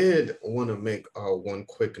 I did want to make one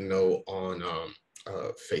quick note on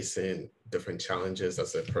facing different challenges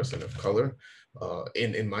as a person of color.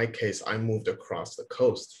 In my case, I moved across the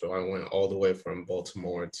coast, so I went all the way from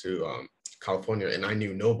Baltimore to California, and I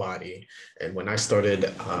knew nobody. And when I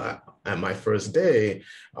started at my first day,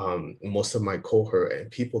 most of my cohort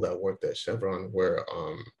and people that worked at Chevron were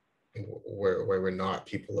we're not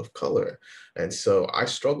people of color. And so I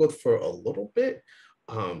struggled for a little bit,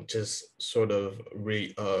 just sort of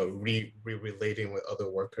relating with other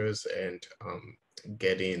workers and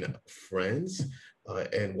getting friends,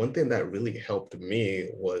 And one thing that really helped me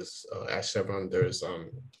was at Chevron,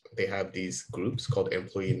 they have these groups called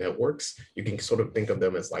employee networks. You can sort of think of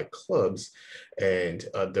them as like clubs. And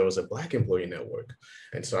there was a Black employee network.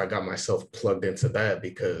 And so I got myself plugged into that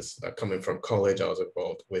because coming from college, I was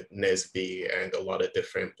involved with NSBE and a lot of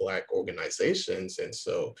different Black organizations. And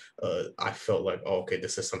so I felt like, oh, okay,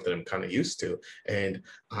 this is something I'm kind of used to. And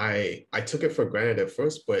I took it for granted at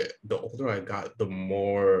first, but the older I got, the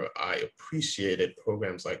more I appreciated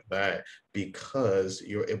programs like that because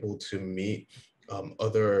you're able to meet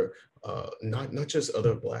other not just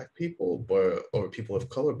other Black people, but or people of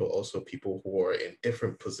color, but also people who are in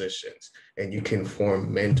different positions, and you can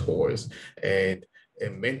form mentors. And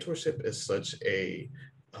mentorship is such a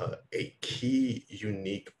key,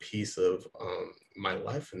 unique piece of my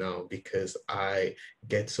life now because you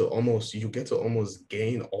get to almost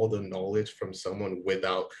gain all the knowledge from someone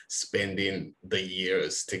without spending the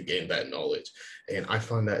years to gain that knowledge. And I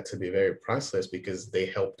found that to be very priceless because they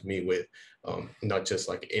helped me with not just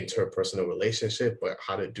like interpersonal relationship, but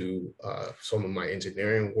how to do some of my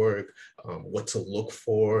engineering work, what to look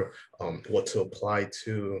for, what to apply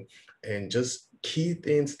to, and just key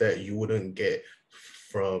things that you wouldn't get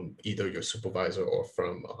from either your supervisor or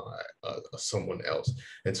from someone else.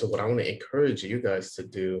 And so what I want to encourage you guys to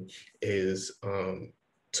do is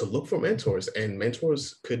to look for mentors, and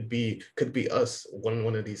mentors could be us,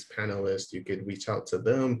 one of these panelists. You could reach out to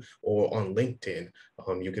them, or on LinkedIn,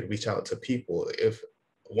 you could reach out to people. If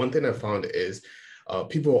one thing I found is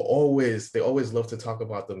people they always love to talk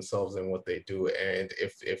about themselves and what they do. And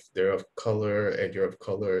if they're of color and you're of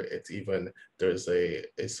color, it's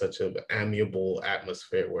such an amiable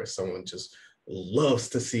atmosphere where someone just loves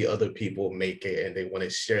to see other people make it, and they want to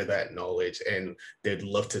share that knowledge, and they'd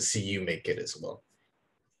love to see you make it as well.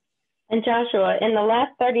 And Joshua, in the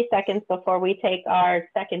last 30 seconds before we take our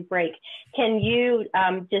second break, can you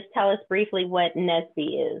just tell us briefly what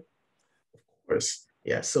NSBE is? Of course.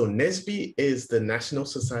 Yeah, so NSBE is the National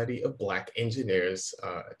Society of Black Engineers.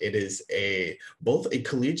 It is both a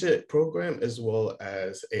collegiate program as well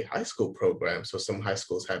as a high school program. So some high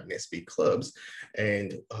schools have NSBE clubs.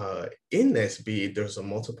 And in NSBE, there's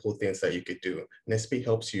multiple things that you could do. NSBE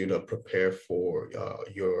helps you to prepare for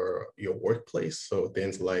your workplace. So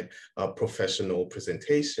things like professional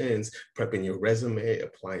presentations, prepping your resume,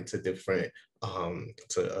 applying to different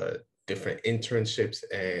internships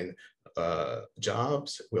and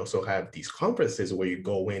jobs. We also have these conferences where you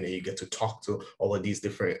go in and you get to talk to all of these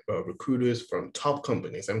different recruiters from top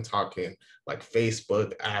companies. I'm talking like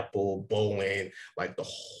Facebook, Apple, Boeing, like the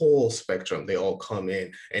whole spectrum. They all come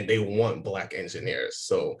in and they want Black engineers.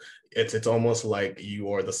 So it's almost like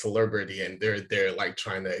you are the celebrity and they're like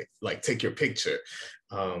trying to like take your picture.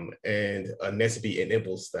 And NSBE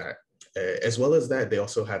enables that. As well as that, they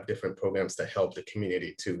also have different programs to help the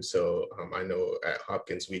community too. So I know at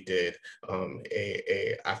Hopkins, we did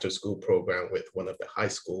a after school program with one of the high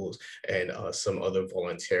schools and some other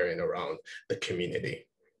volunteering around the community.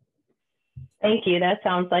 Thank you. That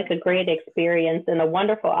sounds like a great experience and a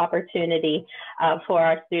wonderful opportunity for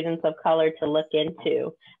our students of color to look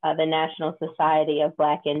into the National Society of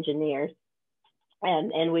Black Engineers.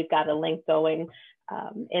 And we've got a link going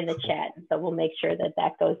in the chat, so we'll make sure that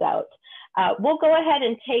that goes out. We'll go ahead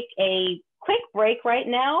and take a quick break right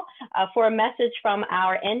now for a message from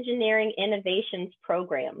our Engineering Innovations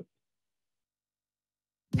program.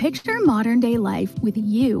 Picture modern day life with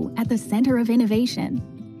you at the center of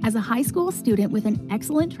innovation. As a high school student with an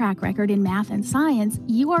excellent track record in math and science,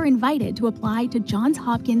 you are invited to apply to Johns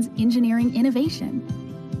Hopkins Engineering Innovation.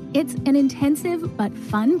 It's an intensive but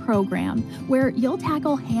fun program where you'll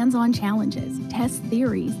tackle hands-on challenges, test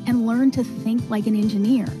theories, and learn to think like an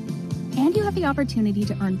engineer. And you have the opportunity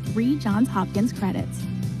to earn 3 Johns Hopkins credits.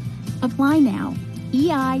 Apply now,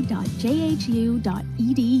 ei.jhu.edu.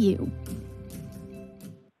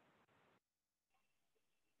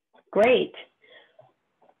 Great.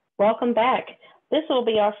 Welcome back. This will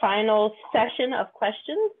be our final session of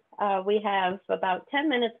questions. We have about 10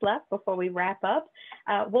 minutes left before we wrap up.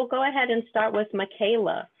 We'll go ahead and start with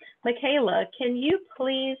Michaela. Michaela, can you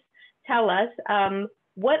please tell us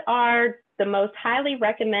what are the most highly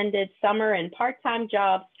recommended summer and part-time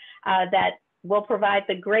jobs that will provide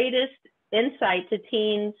the greatest insight to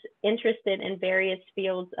teens interested in various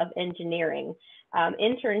fields of engineering?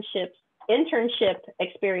 Internship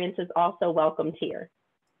experience is also welcomed here.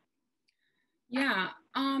 Yeah,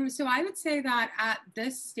 so I would say that at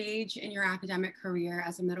this stage in your academic career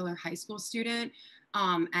as a middle or high school student,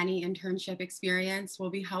 any internship experience will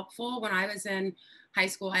be helpful. When I was in high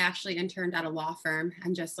school, I actually interned at a law firm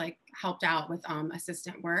and just like helped out with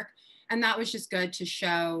assistant work. And that was just good to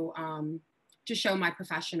show to show my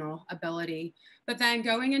professional ability. But then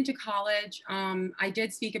going into college, I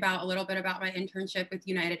did speak about a little bit about my internship with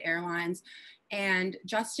United Airlines. And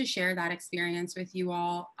just to share that experience with you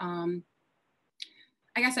all,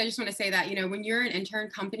 I guess I just want to say that, you know, when you're an intern,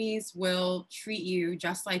 companies will treat you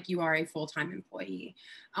just like you are a full-time employee.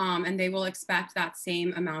 And they will expect that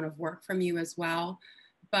same amount of work from you as well.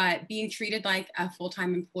 But being treated like a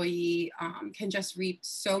full-time employee can just reap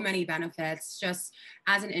so many benefits just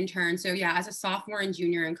as an intern. So yeah, as a sophomore and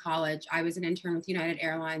junior in college, I was an intern with United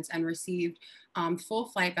Airlines and received full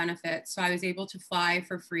flight benefits. So I was able to fly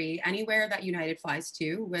for free anywhere that United flies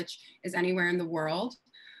to, which is anywhere in the world.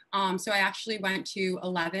 So I actually went to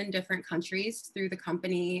 11 different countries through the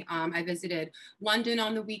company. I visited London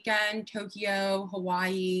on the weekend, Tokyo,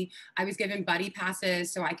 Hawaii. I was given buddy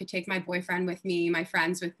passes so I could take my boyfriend with me, my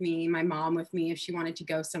friends with me, my mom with me if she wanted to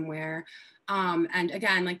go somewhere. And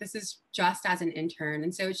again, like this is just as an intern.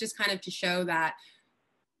 And so it's just kind of to show that,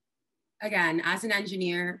 again, as an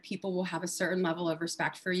engineer, people will have a certain level of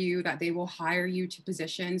respect for you, that they will hire you to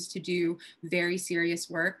positions to do very serious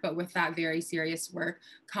work. But with that very serious work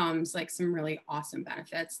comes like some really awesome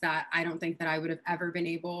benefits that I don't think that I would have ever been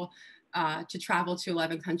able to travel to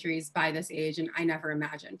 11 countries by this age. And I never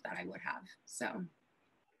imagined that I would have. So.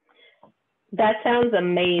 That sounds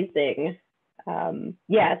amazing.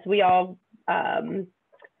 Yes, we all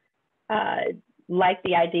like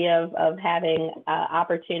the idea of having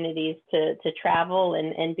opportunities to travel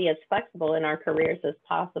and be as flexible in our careers as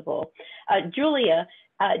possible. Julia,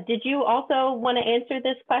 did you also want to answer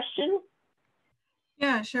this question?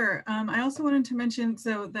 Yeah, sure. I also wanted to mention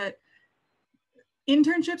that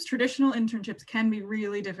internships, traditional internships can be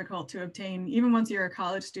really difficult to obtain. Even once you're a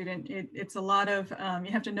college student, it's a lot of,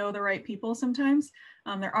 you have to know the right people sometimes.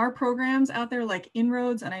 There are programs out there like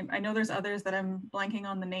Inroads, and I know there's others that I'm blanking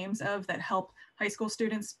on the names of that help high school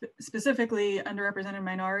students, specifically underrepresented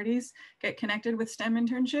minorities, get connected with STEM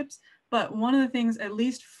internships. But one of the things, at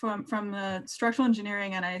least from the structural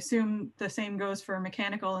engineering, and I assume the same goes for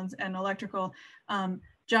mechanical and electrical,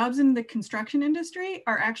 jobs in the construction industry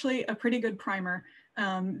are actually a pretty good primer.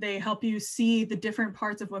 They help you see the different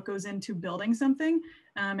parts of what goes into building something.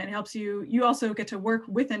 It helps you also get to work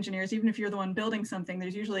with engineers, even if you're the one building something.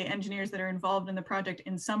 There's usually engineers that are involved in the project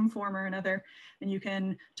in some form or another, and you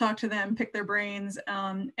can talk to them, pick their brains,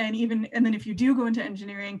 and then if you do go into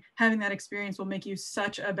engineering, having that experience will make you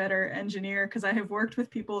such a better engineer, because I have worked with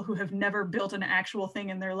people who have never built an actual thing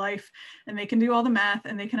in their life, and they can do all the math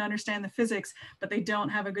and they can understand the physics, but they don't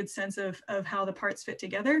have a good sense of how the parts fit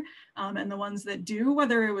together. And the ones that do,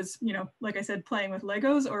 whether it was, like I said, playing with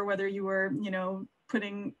Legos, or whether you were,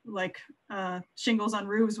 putting like shingles on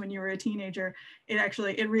roofs when you were a teenager,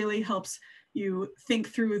 it really helps you think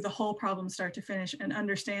through the whole problem start to finish and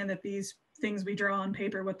understand that these things we draw on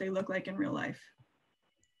paper, what they look like in real life.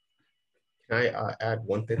 Can I add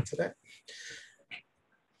one thing to that?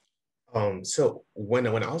 So when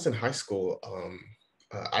I was in high school,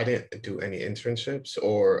 I didn't do any internships,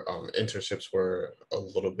 or internships were a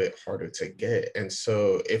little bit harder to get. And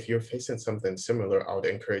so if you're facing something similar, I would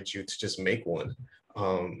encourage you to just make one.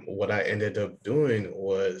 What I ended up doing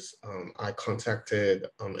was I contacted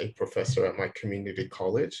a professor at my community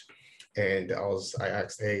college, and I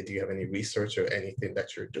asked, hey, do you have any research or anything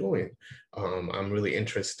that you're doing? I'm really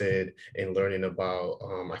interested in learning about,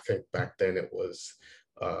 I think back then it was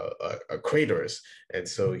craters. And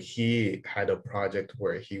so he had a project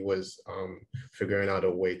where he was figuring out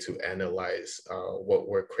a way to analyze what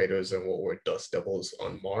were craters and what were dust devils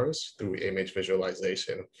on Mars through image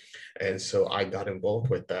visualization. And so I got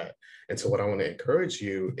involved with that. And so what I want to encourage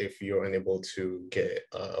you, if you're unable to get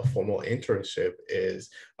a formal internship, is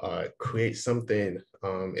create something,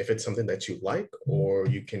 if it's something that you like, or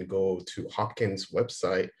you can go to Hopkins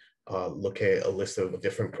website, look at a list of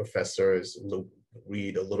different professors,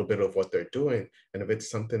 read a little bit of what they're doing. And if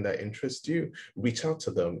it's something that interests you, reach out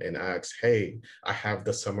to them and ask, hey, I have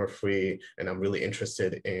the summer free and I'm really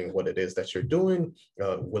interested in what it is that you're doing.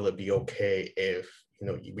 Will it be okay if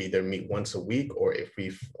you either meet once a week, or if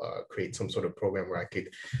we create some sort of program where I could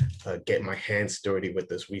get my hands dirty with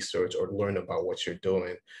this research or learn about what you're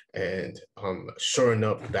doing? And sure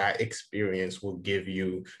enough, that experience will give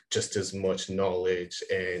you just as much knowledge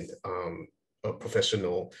and a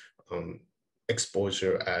professional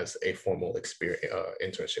exposure as a formal experience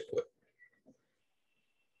internship would.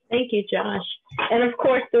 Thank you, Josh. And of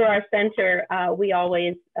course, through our center, we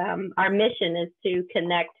always, our mission is to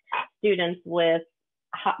connect students with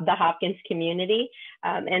the Hopkins community.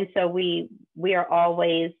 And so we are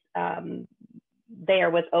always there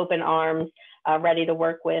with open arms, ready to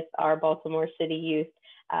work with our Baltimore City youth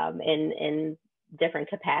in different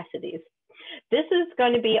capacities. this is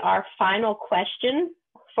going to be our final question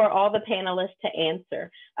for all the panelists to answer.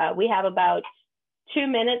 We have about 2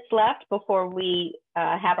 minutes left before we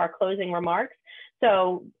have our closing remarks.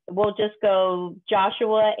 So we'll just go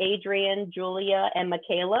Joshua, Adrian, Julia, and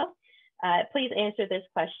Michaela. Please answer this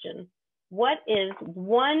question. What is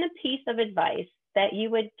one piece of advice that you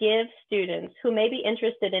would give students who may be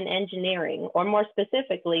interested in engineering, or more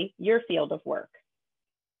specifically, your field of work?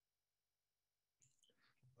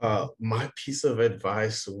 My piece of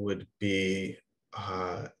advice would be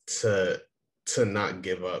to not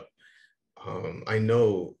give up. I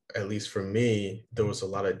know, at least for me, there was a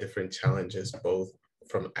lot of different challenges, both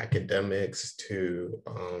from academics to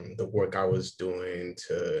the work I was doing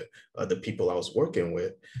to the people I was working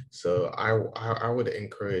with. So I would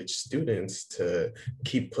encourage students to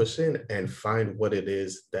keep pushing and find what it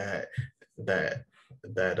is that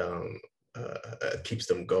keeps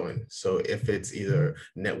them going. So if it's either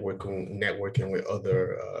networking with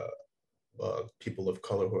other people of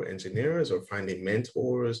color who are engineers, or finding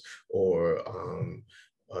mentors, or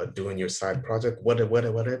doing your side project,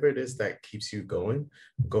 whatever it is that keeps you going,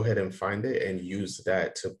 go ahead and find it and use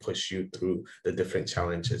that to push you through the different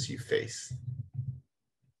challenges you face.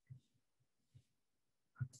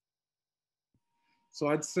 So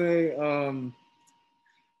I'd say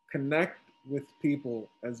connect with people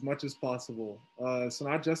as much as possible. So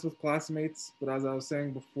not just with classmates, but as I was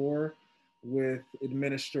saying before, with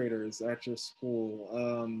administrators at your school.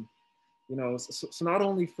 You know, so not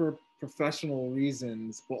only for professional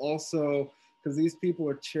reasons, but also because these people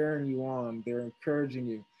are cheering you on, they're encouraging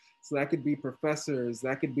you. So that could be professors,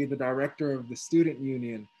 that could be the director of the student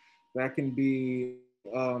union, that can be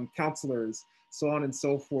counselors, so on and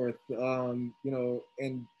so forth. You know,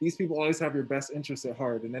 and these people always have your best interests at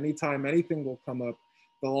heart. And anytime anything will come up,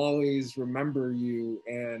 they'll always remember you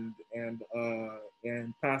and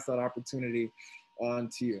pass that opportunity on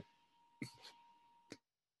to you.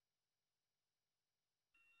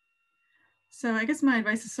 So I guess my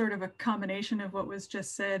advice is sort of a combination of what was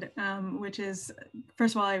just said, which is,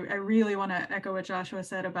 first of all, I really want to echo what Joshua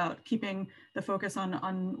said about keeping the focus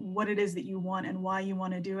on what it is that you want and why you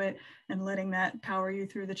want to do it, and letting that power you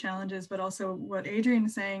through the challenges. But also what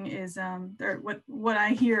Adrian's saying is, what I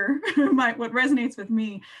hear, what resonates with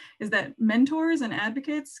me is that mentors and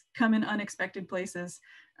advocates come in unexpected places.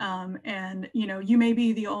 And you know, you may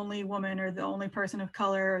be the only woman or the only person of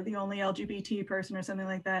color or the only LGBT person or something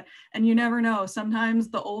like that, and you never know. Sometimes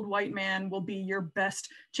the old white man will be your best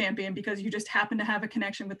champion because you just happen to have a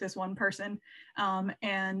connection with this one person,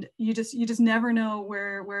 and you just never know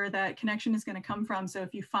where that connection is going to come from. So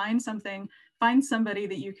if you find somebody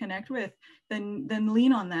that you connect with, then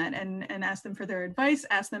lean on that and ask them for their advice.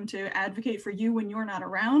 Ask them to advocate for you when you're not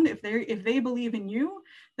around. If they believe in you,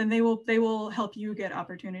 then they will help you get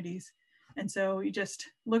opportunities. And so you just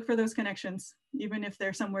look for those connections, even if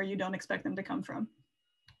they're somewhere you don't expect them to come from.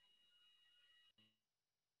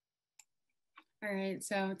 All right,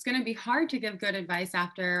 so it's going to be hard to give good advice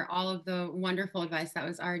after all of the wonderful advice that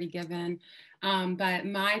was already given. But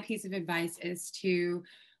my piece of advice is to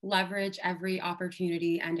leverage every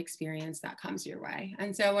opportunity and experience that comes your way.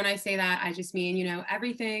 And so when I say that, I just mean, you know,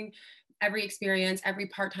 everything, every experience, every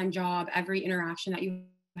part-time job, every interaction that you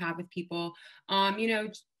have with people, you know,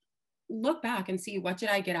 look back and see, what did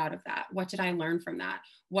I get out of that? What did I learn from that?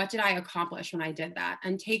 What did I accomplish when I did that?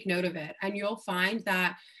 And take note of it. And you'll find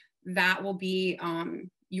that that will be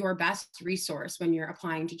your best resource when you're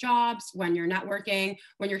applying to jobs, when you're networking,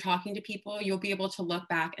 when you're talking to people. You'll be able to look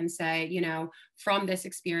back and say, you know, from this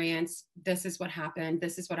experience, this is what happened,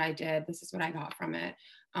 this is what I did, this is what I got from it.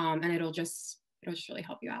 And it'll just really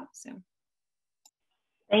help you out. So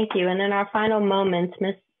thank you. And in our final moments,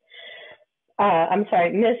 Miss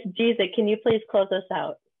Jizik, can you please close us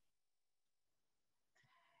out?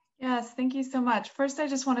 Yes, thank you so much. First, I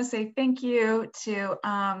just want to say thank you to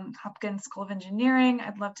Hopkins School of Engineering.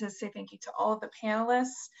 I'd love to say thank you to all of the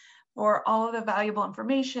panelists for all of the valuable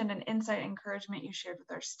information and insight and encouragement you shared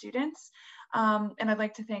with our students. And I'd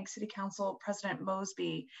like to thank City Council President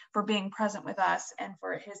Mosby for being present with us and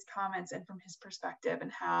for his comments and from his perspective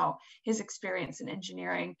and how his experience in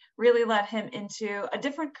engineering really led him into a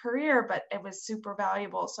different career, but it was super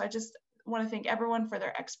valuable. So I just want to thank everyone for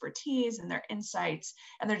their expertise and their insights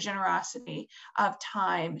and their generosity of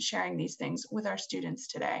time sharing these things with our students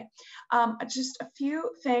today. Just a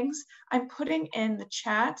few things. I'm putting in the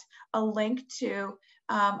chat a link to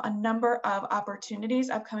a number of opportunities,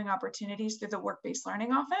 upcoming opportunities through the Work-Based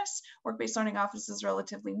Learning Office. Work-Based Learning Office is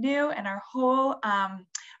relatively new, and our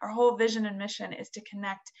whole vision and mission is to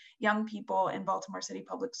connect young people in Baltimore City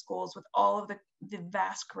Public Schools with all of the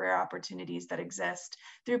vast career opportunities that exist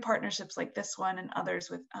through partnerships like this one and others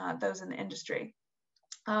with those in the industry.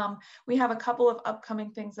 We have a couple of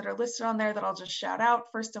upcoming things that are listed on there that I'll just shout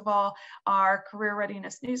out. First of all, our career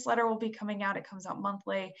readiness newsletter will be coming out. It comes out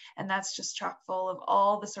monthly, and that's just chock full of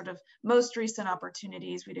all the sort of most recent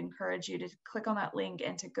opportunities. We'd encourage you to click on that link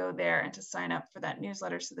and to go there and to sign up for that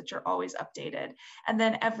newsletter so that you're always updated. And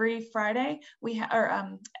then every Friday,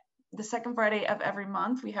 the second Friday of every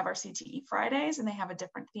month, we have our CTE Fridays, and they have a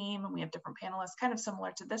different theme, and we have different panelists kind of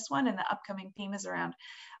similar to this one. And the upcoming theme is around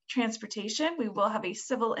transportation. We will have a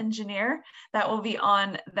civil engineer that will be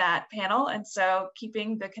on that panel. And so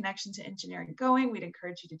keeping the connection to engineering going, we'd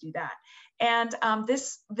encourage you to do that. And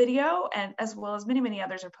this video, and as well as many, many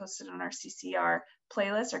others, are posted on our CCR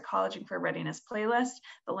playlist, our College and Career Readiness playlist.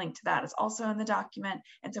 The link to that is also in the document.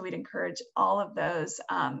 And so we'd encourage all of those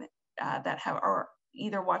that are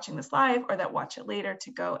either watching this live or that watch it later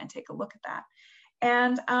to go and take a look at that.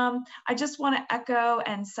 And I just want to echo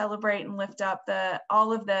and celebrate and lift up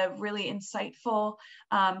all of the really insightful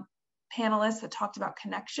panelists that talked about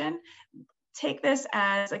connection. Take this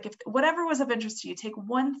as like, if whatever was of interest to you, take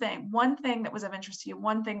one thing that was of interest to you,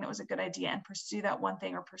 one thing that was a good idea, and pursue that one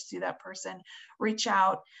thing or pursue that person. Reach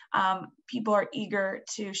out. People are eager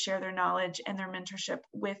to share their knowledge and their mentorship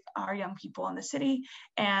with our young people in the city.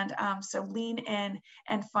 And so lean in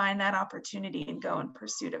and find that opportunity and go in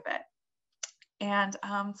pursuit of it. And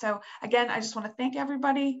so again, I just want to thank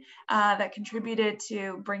everybody that contributed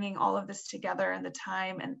to bringing all of this together, and the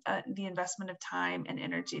time and the investment of time and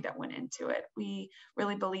energy that went into it. We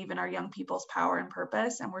really believe in our young people's power and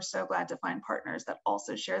purpose, and we're so glad to find partners that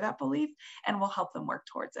also share that belief and will help them work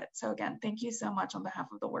towards it. So again, thank you so much on behalf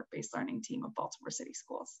of the Work-Based Learning team of Baltimore City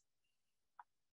Schools.